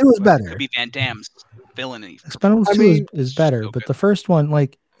 Expendables 2 is better. It could be Van Damme's villainy. Expendables 2 is better, so but good. the first one,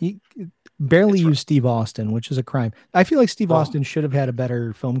 like, he barely used Steve Austin, which is a crime. I feel like Steve Austin should have had a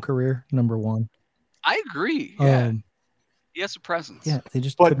better film career, number one. I agree. Yeah. He has a presence. Yeah, they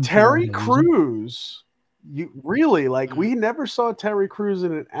just. But Terry Crews, you really like. We never saw Terry Crews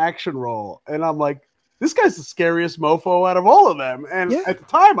in an action role, and I'm like, this guy's the scariest mofo out of all of them. And at the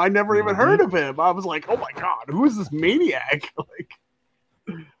time, I never even heard of him. I was like, oh my god, who is this maniac? Like,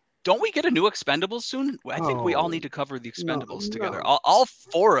 don't we get a new Expendables soon? I think we all need to cover the Expendables together. All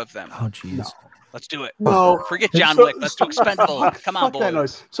four of them. Oh jeez. No. Let's do it. No, forget John Wick. Let's do Expendables. Come on, boys. That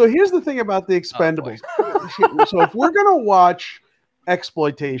noise. So here's the thing about the Expendables. So if we're gonna watch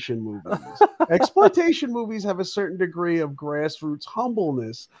exploitation movies have a certain degree of grassroots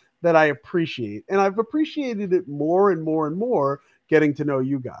humbleness that I appreciate, and I've appreciated it more and more and more getting to know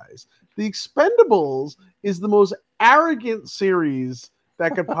you guys. The Expendables is the most arrogant series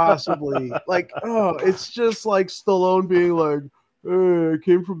that could possibly it's just like Stallone being like, hey, I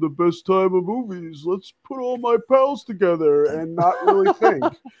came from the best time of movies. Let's put all my pals together and not really think.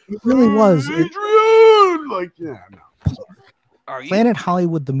 It really was. Adrian! Like, yeah, no. Sorry. Planet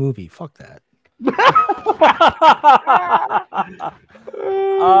Hollywood, the movie. Fuck that.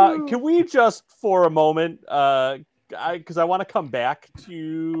 Can we just, for a moment, because I want to come back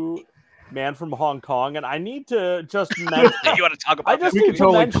to Man from Hong Kong, and I need to just mention. You want to talk about? I just need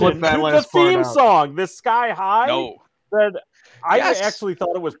to mention the theme song, "The Sky High." No. That I actually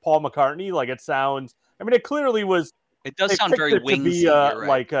thought it was Paul McCartney. Like, it sounds. I mean, it clearly was. It does sound very Wingsy. Right.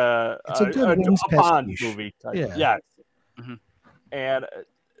 Like it's a good Wings Bond movie type. Yeah. Yes. Mm-hmm. And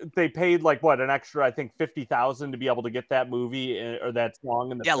they paid like what, an extra, I think 50,000 to be able to get that movie or that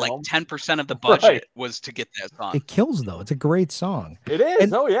song in the Yeah, film. like 10% of the budget Right. was to get that song. It kills though. It's a great song. It is.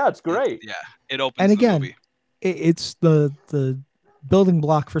 And- Oh yeah, it's great. It opens And the again, movie. it's the building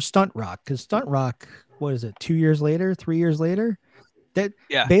block for stunt rock, because stunt rock, what is it, 3 years later, that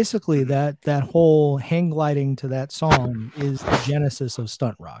Yeah. basically that whole hang gliding to that song is the genesis of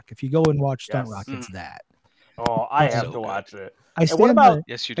stunt rock. If you go and watch stunt Yes. rock, it's that. Oh, I have So to good. watch it. I And what stand about- by,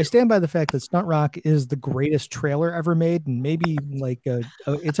 Yes, you I do. stand by the fact that stunt rock is the greatest trailer ever made, and maybe like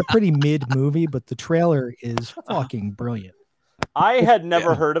it's a pretty mid movie, but the trailer is fucking brilliant. I had never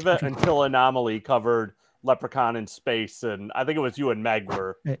Yeah. heard of it until Anomaly covered Leprechaun in Space, and I think it was you and Meg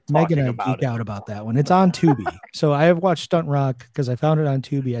were Meg talking and I about geek it. out about that one. It's on Tubi. So I have watched Stunt Rock because I found it on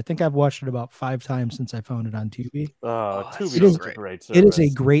Tubi. I think I've watched it about 5 times since I found it on Tubi. Oh, that's Tubi so is a great. great It is a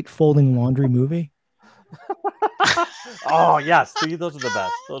service. great folding laundry movie. Oh yes, see, those are the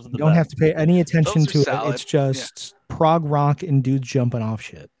best. Those are the You don't best. have to pay any attention Those are to it. solid. It's just prog rock and dudes jumping off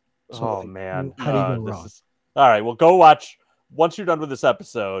shit. So, Oh like, man, how do you go this wrong? is all right. Well, go watch once you're done with this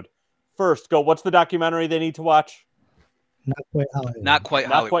episode. First, go. What's the documentary they need to watch? Not quite Hollywood. Not quite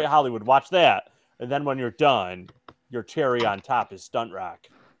Not Hollywood. quite Hollywood. Watch that, and then when you're done, your cherry on top is Stunt Rock.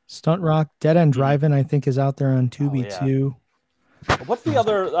 Stunt Rock, Dead End Driving, I think, is out there on Tubi yeah. too. What's the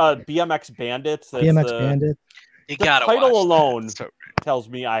other BMX Bandits? That's BMX the, Bandit. You The gotta title watch that. alone So, tells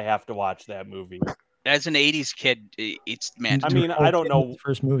me I have to watch that movie. as an 80s kid, it's I mandatory. mean, I don't know.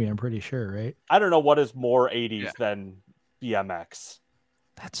 First movie, I'm pretty sure, right? I don't know what is more 80s Yeah. than BMX.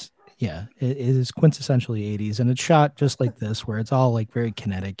 That's it is quintessentially 80s, and it's shot just like this, where it's all like very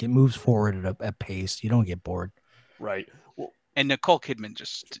kinetic. It moves forward at a pace. You don't get bored. Right. Well, And Nicole Kidman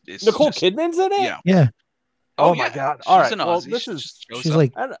just is Nicole just, Kidman's in it? Yeah. Yeah, Oh, my yeah. God. She's All right. an Well, Aussie. this She is. just shows she's up.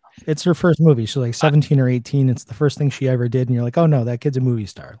 like, I don't- it's her first movie. She's like 17 or 18. It's the first thing she ever did, and you're like, oh no, that kid's a movie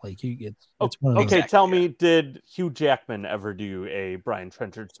star. Like it's one of those. Okay, Exactly, tell yeah. me, did Hugh Jackman ever do a Brian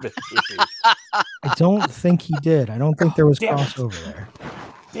Trenchard Smith movie? I don't think he did. I don't think there was Damn it. crossover there.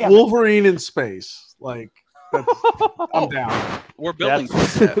 Damn it. Wolverine in space. Like, that's, I'm down. We're building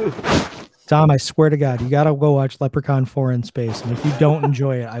That's- towards that. Tom, I swear to God, you gotta go watch Leprechaun 4 in space, and if you don't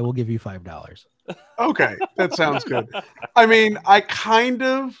enjoy it, I will give you $5. Okay, that sounds good. I mean, I kind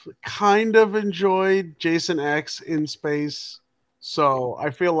of enjoyed Jason X in space, so I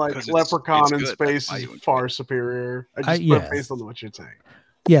feel like 'Cause it's Leprechaun in good. That's space why is you enjoy far superior. I just yeah. went based on what you're saying.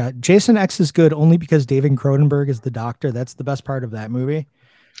 Yeah, Jason X is good only because David Cronenberg is the doctor. That's the best part of that movie.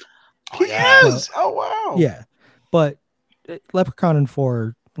 He yeah. is. Oh wow. Yeah, but Leprechaun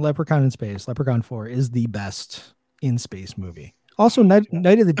in Space, Leprechaun 4 is the best in space movie. Also, Night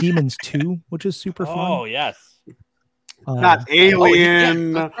of the Demons 2, which is super fun. Oh, yes. Not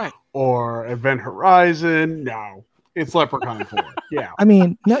Alien That's right. or Event Horizon. No, it's Leprechaun 4. Yeah. I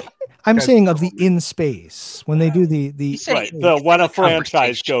mean, no, I'm Guys, saying of the in space when they do the He's saying- Right. The when a the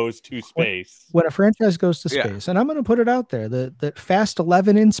franchise conversation. goes to space. when a franchise goes to Yeah. space, and I'm going to put it out there that Fast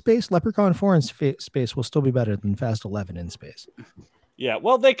 11 in space, Leprechaun 4 in space will still be better than Fast 11 in space. Yeah.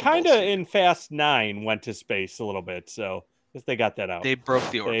 Well, they kind of We'll see. in Fast 9 went to space a little bit, so I guess they got that out. They broke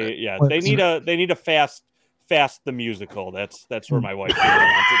the orbit. They need a fast the musical. That's where Hmm. my wife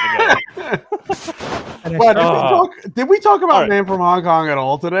wants it to And But I- did we talk about All right. Man from Hong Kong at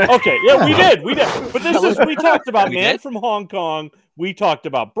all today? go. Okay, yeah, we did. But this is we talked about We Man did? from Hong Kong. We talked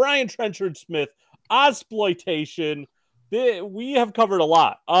about Brian Trenchard Smith, Ozploitation. We have covered a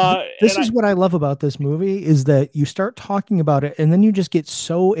lot. This and is what I love about this movie is that you start talking about it and then you just get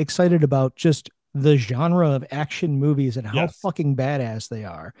so excited about just the genre of action movies and how Yes. fucking badass they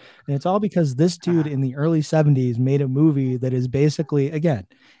are. And it's all because this dude in the early 70s made a movie that is basically, again,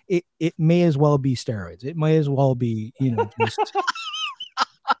 it may as well be steroids. It might as well be, just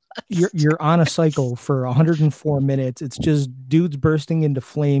you're on a cycle for 104 minutes. It's just dudes bursting into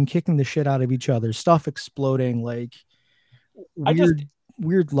flame, kicking the shit out of each other, stuff exploding, like I just-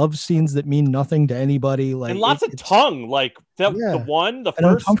 weird love scenes that mean nothing to anybody, like and lots of it's tongue, like that. Yeah. The an first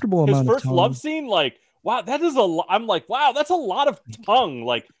uncomfortable his amount of first tongue. love scene, like wow, that is I'm like wow, that's a lot of tongue.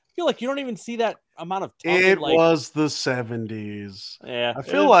 Like I feel like you don't even see that amount of tongue. It like, was the 70s. yeah. I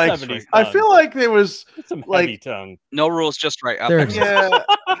feel like 70s I tongue. feel like there was It's some like- heavy tongue. No rules, just right. There it is.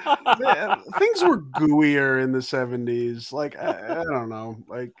 yeah, things were gooier in the 70s. Like I don't know.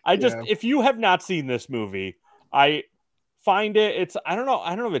 Like I just yeah. if you have not seen this movie, I find it. It's I don't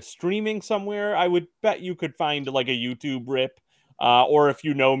know if it's streaming somewhere. I would bet you could find like a YouTube rip. Or if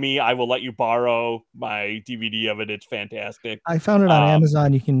you know me, I will let you borrow my DVD of it. It's fantastic. I found it on Um,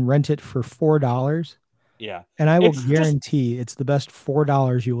 Amazon. You can rent it for $4, Yeah. and I will It's just- guarantee it's the best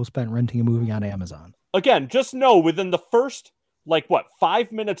 $4 you will spend renting a movie on Amazon. Again, just know within the first like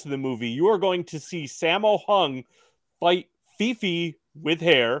 5 minutes of the movie, you are going to see Sammo Hung fight Fifi with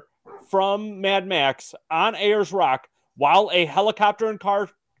hair from Mad Max on Ayers Rock while a helicopter and car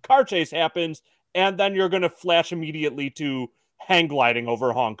chase happens, and then you're going to flash immediately to hang gliding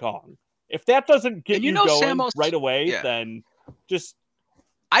over Hong Kong. If that doesn't get And you you know going Sammo's- right away, yeah. then just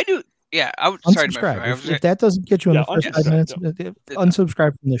I do. Yeah, I would. Sorry to Unsubscribe. If that doesn't get you in the first 5 minutes,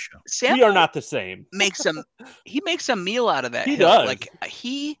 unsubscribe from the show. Sammo we are not the same. He makes a meal out of that. He hill. does. Like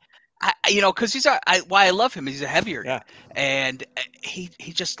because he's why I love him. He's a heavier guy, and he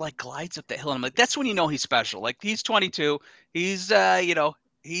just like glides up that hill. And I'm like, that's when you know he's special. Like he's 22. He's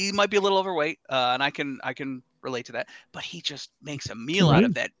he might be a little overweight, and I can relate to that. But he just makes a meal out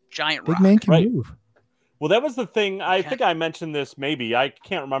of that giant Big rock. man can move. Well, that was the thing. I think I mentioned this. Maybe I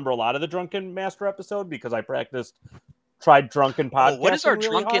can't remember a lot of the Drunken Master episode because I tried Drunken Podcasting. What is our really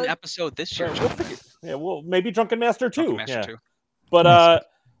Drunken hard. episode this year? Yeah, well, maybe Drunken Master 2. Drunken Master 2.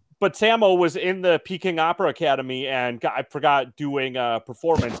 But Sammo was in the Peking Opera Academy and I forgot doing a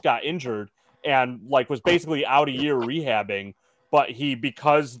performance, got injured, and like was basically out a year rehabbing. But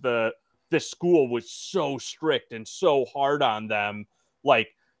because this school was so strict and so hard on them, like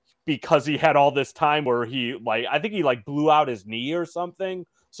because he had all this time where I think he blew out his knee or something.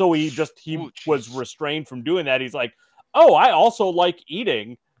 So he was restrained from doing that. He's like, oh, I also like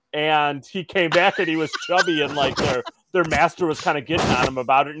eating. And he came back and he was chubby and like their master was kind of getting on him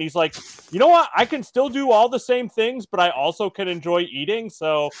about it. And he's like, you know what? I can still do all the same things, but I also can enjoy eating.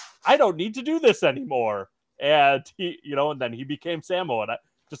 So I don't need to do this anymore. And and then he became Sammo. And I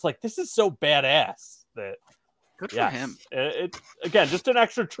just like, this is so badass that. Good for him. It again, just an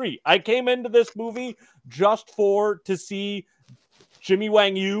extra treat. I came into this movie just to see Jimmy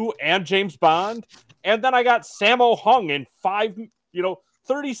Wang Yu and James Bond, and then I got Sammo Hung in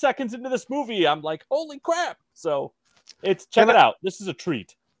 30 seconds into this movie. I'm like, holy crap! So check it out. This is a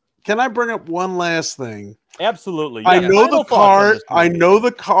treat. Can I bring up one last thing? Absolutely. I know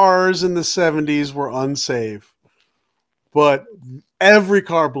the cars in the 70s were unsafe, but every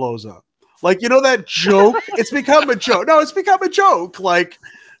car blows up. Like, that joke? It's become a joke. No, it's become a joke. Like,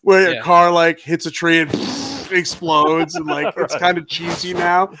 where a car, hits a tree and explodes and, it's kind of cheesy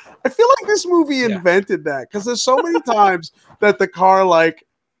now. I feel like this movie invented that because there's so many times that the car,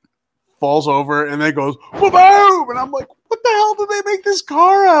 falls over and then goes, boom! And I'm like, what the hell did they make this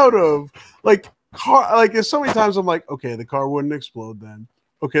car out of? There's so many times I'm like, okay, the car wouldn't explode then.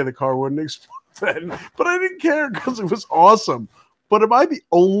 Okay, the car wouldn't explode then. But I didn't care because it was awesome. But am I the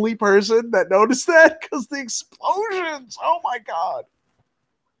only person that noticed that? Because the explosions, oh my God.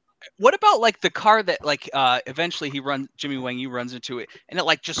 What about the car that eventually Jimmy Wang Yu runs into it and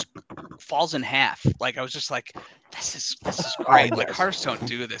it just falls in half? I was just like, this is great. Cars don't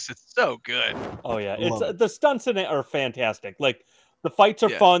do this. It's so good. Oh yeah, the stunts in it are fantastic. The fights are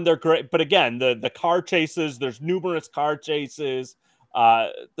fun, they're great. But again, the car chases, there's numerous car chases.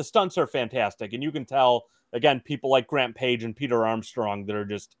 The stunts are fantastic, and you can tell. Again, people like Grant Page and Peter Armstrong that are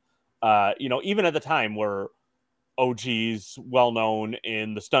just, even at the time were OGs, well known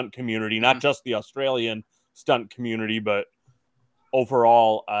in the stunt community, not just the Australian stunt community, but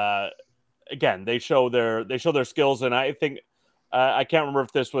overall. Again, they show their skills, and I think I can't remember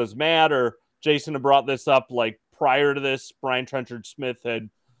if this was Matt or Jason had brought this up. Prior to this, Brian Trenchard Smith had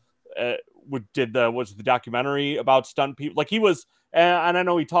was the documentary about stunt people. He was. And I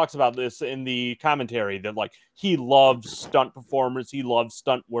know he talks about this in the commentary that he loves stunt performers, he loves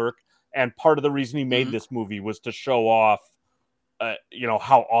stunt work, and part of the reason he made this movie was to show off,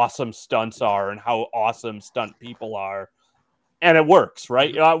 how awesome stunts are and how awesome stunt people are, and it works,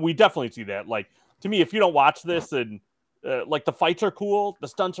 right? We definitely see that. To me, if you don't watch this and the fights are cool, the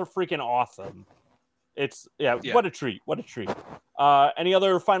stunts are freaking awesome. It's what a treat! What a treat! Any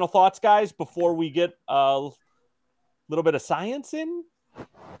other final thoughts, guys, before we get little bit of science in?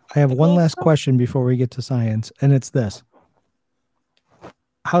 I have one last question before we get to science, and it's this.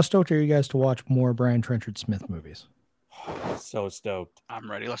 How stoked are you guys to watch more Brian Trenchard Smith movies? So stoked.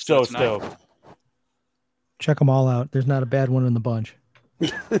 I'm ready. Let's do it tonight. Stoked. Check them all out. There's not a bad one in the bunch.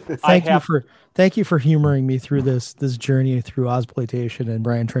 Thank you for humoring me through this journey through Ozploitation and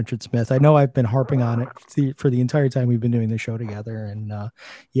Brian Trenchard Smith. I know I've been harping on it for the entire time we've been doing the show together, and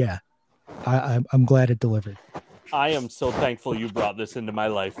I'm glad it delivered. I am so thankful you brought this into my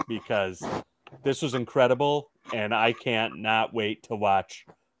life because this was incredible, and I can't not wait to watch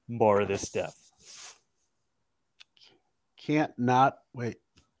more of this stuff. Can't not wait.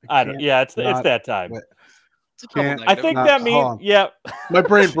 It's that time. Wait. I think that means, My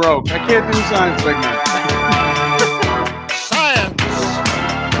brain broke. I can't do science segment. Science.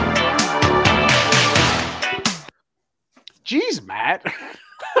 Jeez, Matt.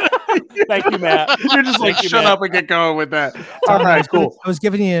 Thank you, Matt. You're just like, Thank you, shut Matt. up and get going with that. All right, cool. I was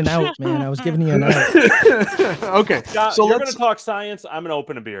giving you an out, man. I was giving you an out. Okay, Scott, so you're let's going to talk science. I'm going to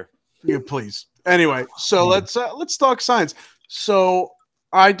open a beer. yeah, please. Anyway, so let's talk science. So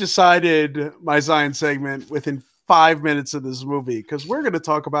I decided my science segment within 5 minutes of this movie because we're going to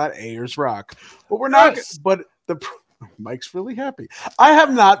talk about Ayers Rock, but we're not. Yes! But Mike's really happy. I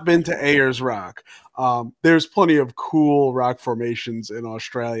have not been to Ayers Rock. There's plenty of cool rock formations in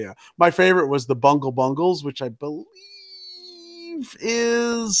Australia. My favorite was the Bungle Bungles, which I believe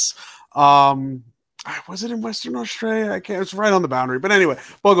is was it in Western Australia? I can't. It's right on the boundary. But anyway,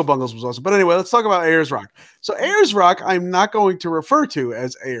 Bungle Bungles was awesome. But anyway, let's talk about Ayers Rock. So Ayers Rock, I'm not going to refer to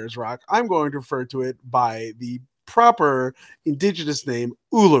as Ayers Rock. I'm going to refer to it by the proper indigenous name,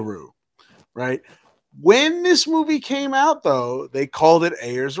 Uluru, right? When this movie came out, though, they called it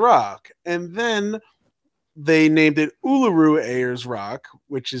Ayers Rock. And then they named it Uluru Ayers Rock,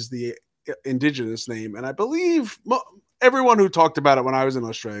 which is the indigenous name. And I believe everyone who talked about it when I was in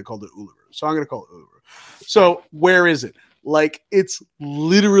Australia called it Uluru. So I'm going to call it Uluru. So where is it? Like, it's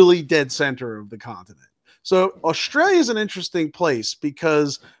literally dead center of the continent. So Australia is an interesting place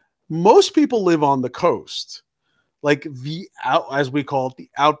because most people live on the coast, like as we call it, the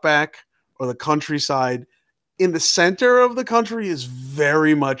outback or the countryside. In the center of the country is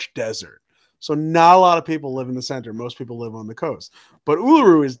very much desert. So not a lot of people live in the center. Most people live on the coast. But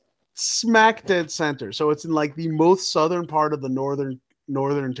Uluru is smack dead center. So it's in like the most southern part of the northern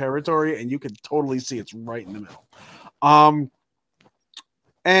territory, and you can totally see it's right in the middle.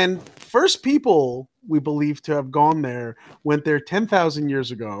 And first people we believe to have gone there went there 10,000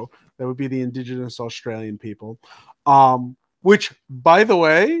 years ago. That would be the indigenous Australian people, which, by the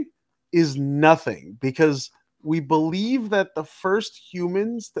way, is nothing because we believe that the first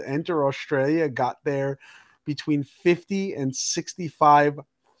humans to enter Australia got there between 50 and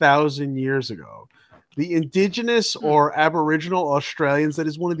 65,000 years ago. The indigenous or Aboriginal Australians, that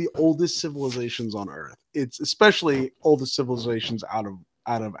is one of the oldest civilizations on Earth. It's especially oldest civilizations out of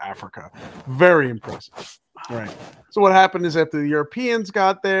Africa. Very impressive. All right. So what happened is after the Europeans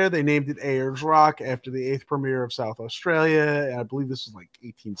got there, they named it Ayers Rock after the 8th Premier of South Australia. I believe this was like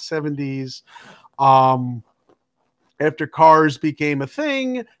 1870s. After cars became a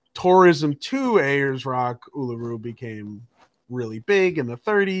thing, tourism to Ayers Rock, Uluru, became really big in the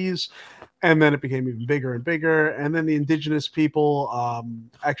 30s. And then it became even bigger and bigger. And then the indigenous people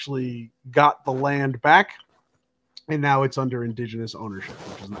actually got the land back. And now it's under indigenous ownership,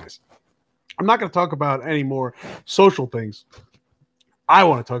 which is nice. I'm not going to talk about any more social things. I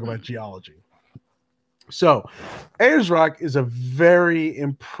want to talk about geology. So Ayers Rock is a very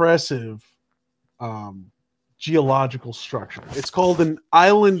impressive geological structure. It's called an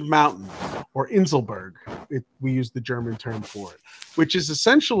island mountain, or Inselberg. We use the German term for it, which is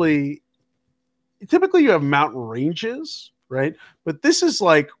essentially, typically you have mountain ranges, right? But this is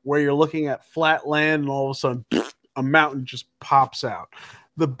like where you're looking at flat land and all of a sudden a mountain just pops out.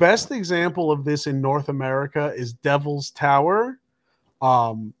 The best example of this in North America is Devil's Tower.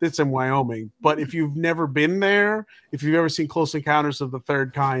 It's in Wyoming. But if you've never been there, if you've ever seen Close Encounters of the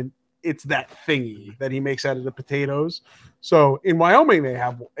Third Kind, it's that thingy that he makes out of the potatoes. So in Wyoming,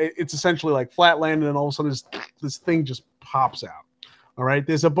 it's essentially like flat land, and then all of a sudden this thing just pops out. All right.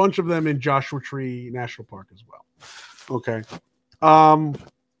 There's a bunch of them in Joshua Tree National Park as well. Okay.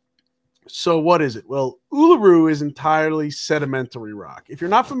 So what is it? Well, Uluru is entirely sedimentary rock. If you're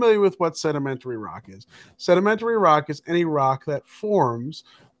not familiar with what sedimentary rock is any rock that forms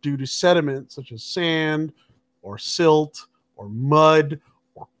due to sediment such as sand or silt or mud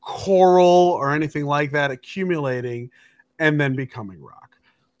or coral or anything like that accumulating and then becoming rock.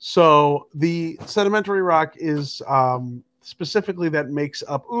 So the sedimentary rock is specifically that makes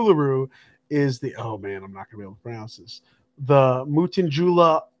up Uluru is the, I'm not going to be able to pronounce this, the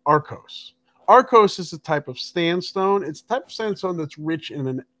Mutijula Arkose. Arkose is a type of sandstone. It's a type of sandstone that's rich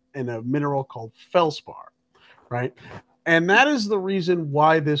in a mineral called feldspar, right? And that is the reason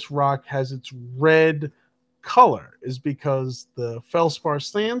why this rock has its red color, is because the feldspar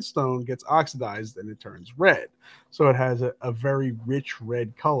sandstone gets oxidized and it turns red. So it has a very rich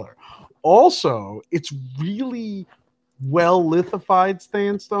red color. Also, it's really well lithified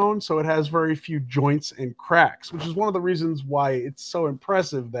sandstone, so it has very few joints and cracks, which is one of the reasons why it's so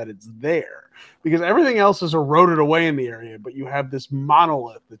impressive that it's there, because everything else is eroded away in the area, but you have this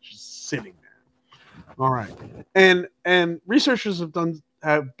monolith that's just sitting there. All right. And researchers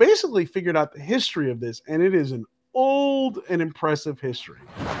have basically figured out the history of this, and it is an old and impressive history.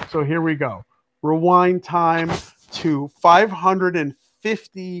 So here we go. Rewind time to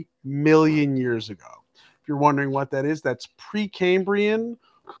 550 million years ago. If you're wondering what that is, that's Precambrian,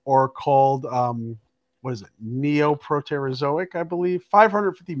 or called what is it? Neoproterozoic, I believe.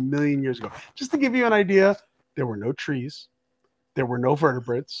 550 million years ago. Just to give you an idea, there were no trees, there were no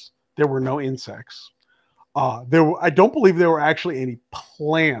vertebrates, there were no insects. I don't believe there were actually any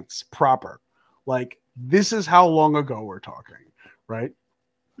plants proper. Like, this is how long ago we're talking, right?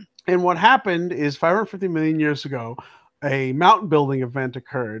 And what happened is 550 million years ago, a mountain building event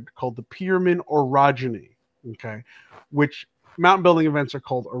occurred called the Pyramid orogeny, okay? Which mountain building events are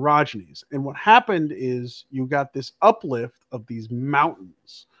called orogenies. And what happened is you got this uplift of these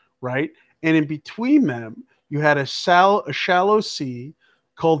mountains, right? And in between them, you had a shallow sea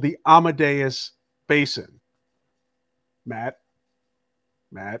called the Amadeus Basin. Matt.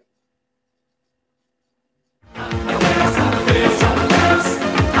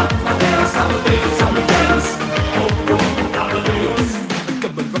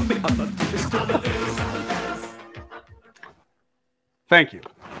 Thank you.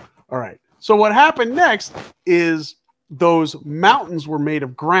 All right. So what happened next is those mountains were made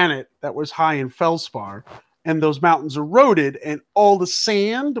of granite that was high in feldspar, and those mountains eroded, and all the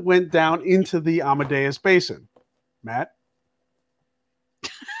sand went down into the Amadeus Basin. Matt?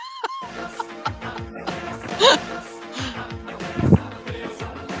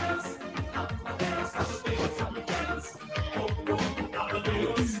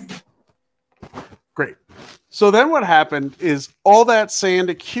 Great. So then what happened is all that sand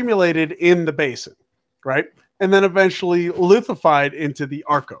accumulated in the basin, right? And then eventually lithified into the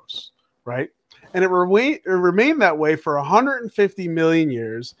Arcos, right? And it remained that way for 150 million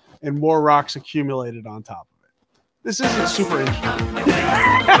years, and more rocks accumulated on top of it. This isn't super interesting.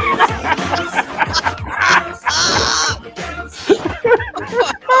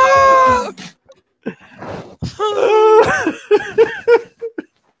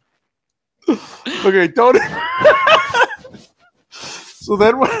 Okay, don't. So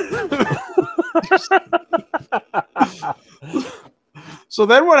then what? So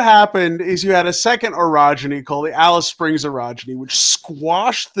then what happened is you had a second orogeny called the Alice Springs orogeny, which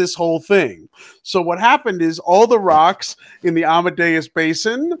squashed this whole thing. So what happened is all the rocks in the Amadeus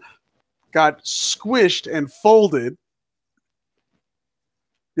Basin got squished and folded.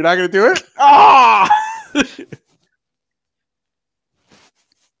 You're not going to do it? Ah!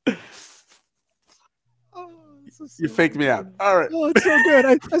 You faked me out. All right. Oh, it's so good.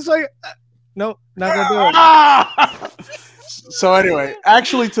 I was like, nope, not gonna do it. So anyway,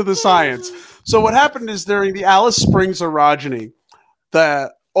 actually to the science. So what happened is during the Alice Springs orogeny,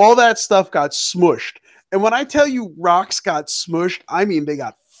 all that stuff got smushed. And when I tell you rocks got smushed, I mean they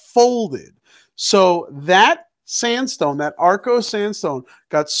got folded. So that sandstone, that Arco sandstone,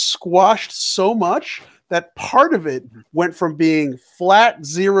 got squashed so much that part of it went from being flat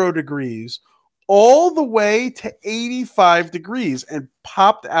 0 degrees all the way to 85 degrees and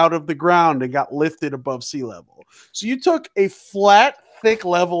popped out of the ground and got lifted above sea level. So you took a flat, thick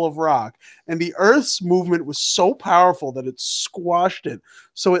level of rock, and the Earth's movement was so powerful that it squashed it.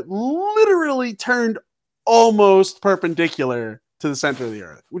 So it literally turned almost perpendicular to the center of the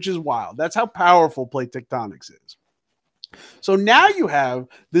Earth, which is wild. That's how powerful plate tectonics is. So now you have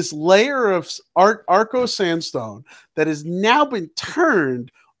this layer of Arco sandstone that has now been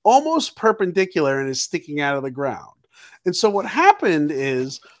turned almost perpendicular and is sticking out of the ground. And so what happened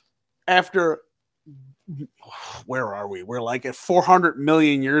is, after, where are we? We're like at 400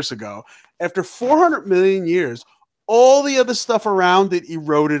 million years ago. After 400 million years, all the other stuff around it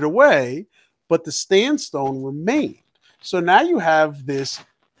eroded away, but the sandstone remained. So now you have this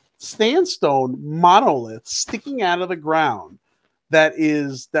sandstone monolith sticking out of the ground that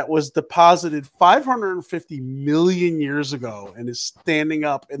was deposited 550 million years ago and is standing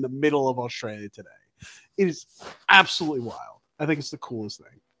up in the middle of Australia today. It is absolutely wild. I think it's the coolest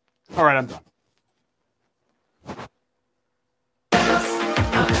thing. All right, I'm done.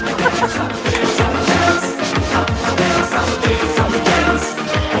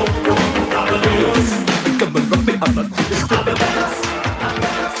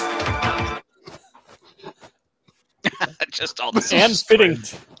 Just all the And fitting,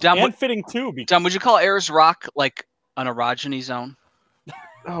 Dom, fitting too. Because Dom, would you call Ayers Rock like an orogeny zone?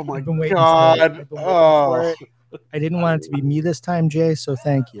 Oh my I've been waiting God. for it. I've been waiting for it. I didn't want it to be me this time, Jay, so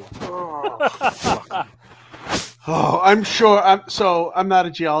thank you. Oh, I'm sure. I'm not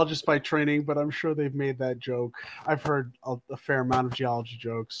a geologist by training, but I'm sure they've made that joke. I've heard a fair amount of geology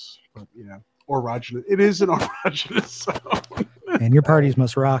jokes, but yeah, orogeny. It is an erogenous zone. And your parties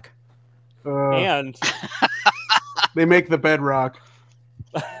must rock. and They make the bedrock.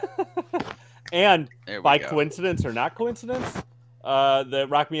 and There we by go. coincidence or not coincidence, that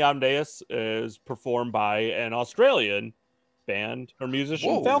Rock Me Amadeus is performed by an Australian band or musician,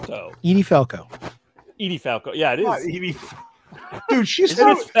 Whoa. Falco. Edie Falco. Edie Falco. Yeah, it Not is. Edie. Dude, she's Isn't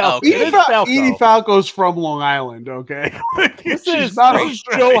from It is Falco. Okay. It is Falco. Edie Falco's from Long Island. Okay, This she's is not this is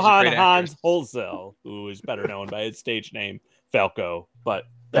Australian. Johann Great Hans actress. Holzel, who is better known by his stage name Falco. But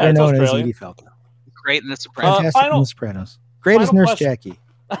yeah, Better it's known as Australian. Edie Falco. Great in The Sopranos. Fantastic final- in The Sopranos. Great as final Nurse question. Jackie.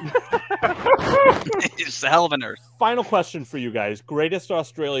 It's a hell of a nurse. Final question for you guys: greatest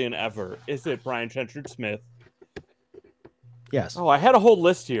Australian ever? Is it Brian Trenchard Smith? Yes. Oh, I had a whole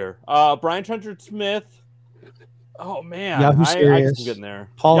list here. Brian Trenchard Smith. Oh man, Yahoo I just Serious. am getting there.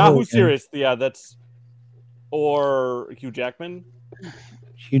 Paul Yahoo Hogan. Serious. Yeah, that's or Hugh Jackman.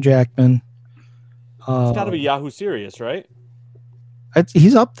 Hugh Jackman. It's got to be Yahoo Serious, right?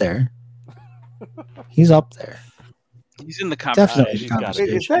 He's up there. He's up there. He's in the conversation. Definitely. he's got it.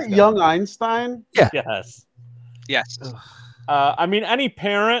 Is that young Einstein? Yes. Yes. I mean, any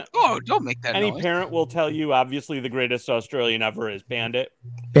parent Oh, don't make that Any noise. parent will tell you, obviously, the greatest Australian ever is Bandit.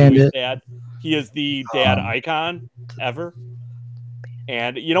 Bandit. His dad. He is the dad icon ever.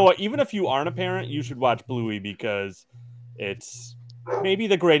 And you know what? Even if you aren't a parent, you should watch Bluey because it's maybe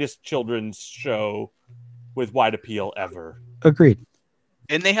the greatest children's show with wide appeal ever. Agreed.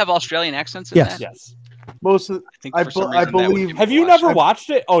 And they have Australian accents in Yes. that? Yes. Most of I think I for some be- I reason that would believe- give me Have you a watch. never watched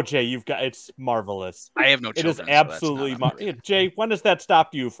it? Oh, Jay, you've got it's marvelous. I have no It children. is so that's not absolutely on my- Jay, when has that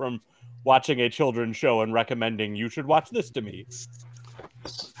stopped you from watching a children's show and recommending you should watch this to me?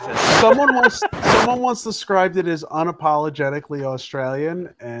 someone once described it as unapologetically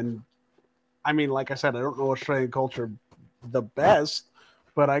Australian, and I mean, like I said, I don't know Australian culture the best,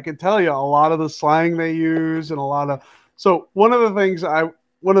 but I can tell you a lot of the slang they use and a lot of. So one of the things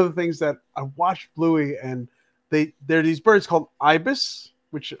that I watched Bluey, and there are these birds called ibis,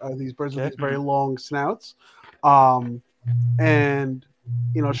 which are these birds with Okay. these very long snouts, and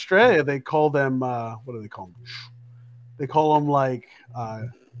in Australia they call them what do they call them? They call them like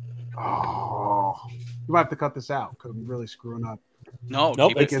you might have to cut this out because I'm really screwing up. No, Nope,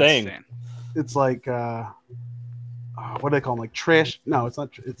 keep it it's staying. It's like what do they call them? Like trash? No, it's not.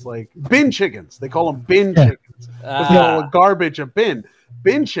 It's like bin chickens. They call them bin Yeah. chickens. Because they call garbage a bin.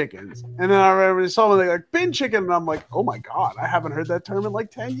 Bin chickens. And then I remember someone they like bin chicken, and I'm like, oh my god, I haven't heard that term in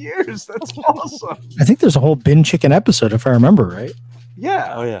like 10 years. That's awesome. I think there's a whole bin chicken episode, if I remember right.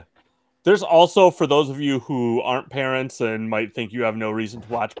 Yeah. Oh yeah. There's also, for those of you who aren't parents and might think you have no reason to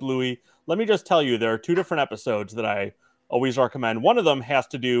watch Bluey, let me just tell you there are two different episodes that I always recommend. One of them has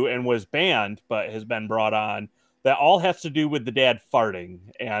to do and was banned but has been brought on that all has to do with the dad farting,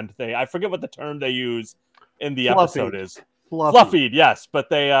 and I forget what the term they use in the episode is. Fluffy, yes, but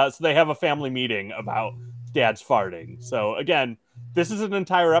they have a family meeting about dad's farting. So again, this is an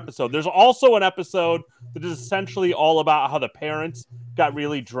entire episode. There's also an episode that is essentially all about how the parents got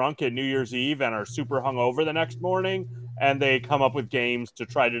really drunk at New Year's Eve and are super hungover the next morning, and they come up with games to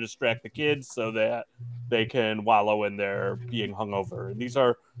try to distract the kids so that they can wallow in their being hungover. And these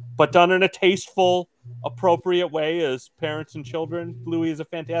are, but done in a tasteful, appropriate way as parents and children. Bluey is a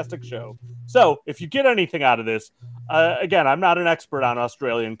fantastic show. So if you get anything out of this, again, I'm not an expert on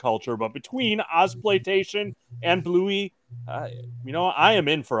Australian culture, but between Ozploitation and Bluey, I am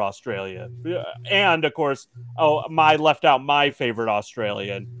in for Australia. And of course, my favorite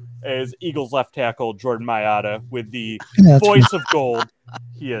Australian is Eagles left tackle Jordan Mailata with the Yeah, that's voice of gold.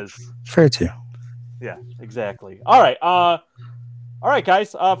 He is. fair too. Yeah, exactly. All right,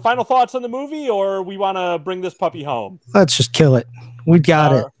 guys. Final thoughts on the movie, or we want to bring this puppy home? Let's just kill it. We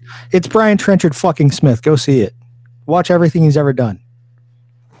got it. It's Brian Trenchard fucking Smith. Go see it. Watch everything he's ever done.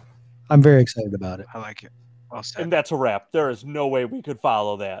 I'm very excited about it. I like it. Well said. And that's a wrap. There is no way we could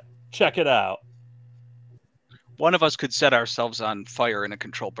follow that. Check it out. One of us could set ourselves on fire in a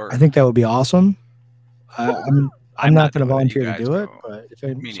controlled burn. I think that would be awesome. I'm I'm not not going to doing it, you volunteer to guys, do it, so but if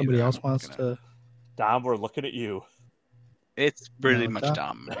me somebody neither. else I'm wants gonna- to, Dom, we're looking at you. It's pretty No, much that-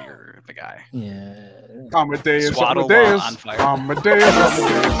 dumb. You're the guy. yeah. Amadeus, Swaddle Amadeus, on fire.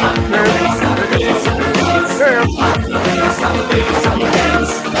 Amadeus,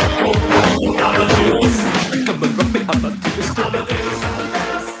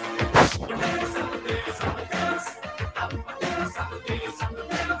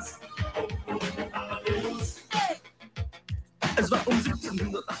 Es war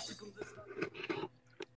 17 Uhr.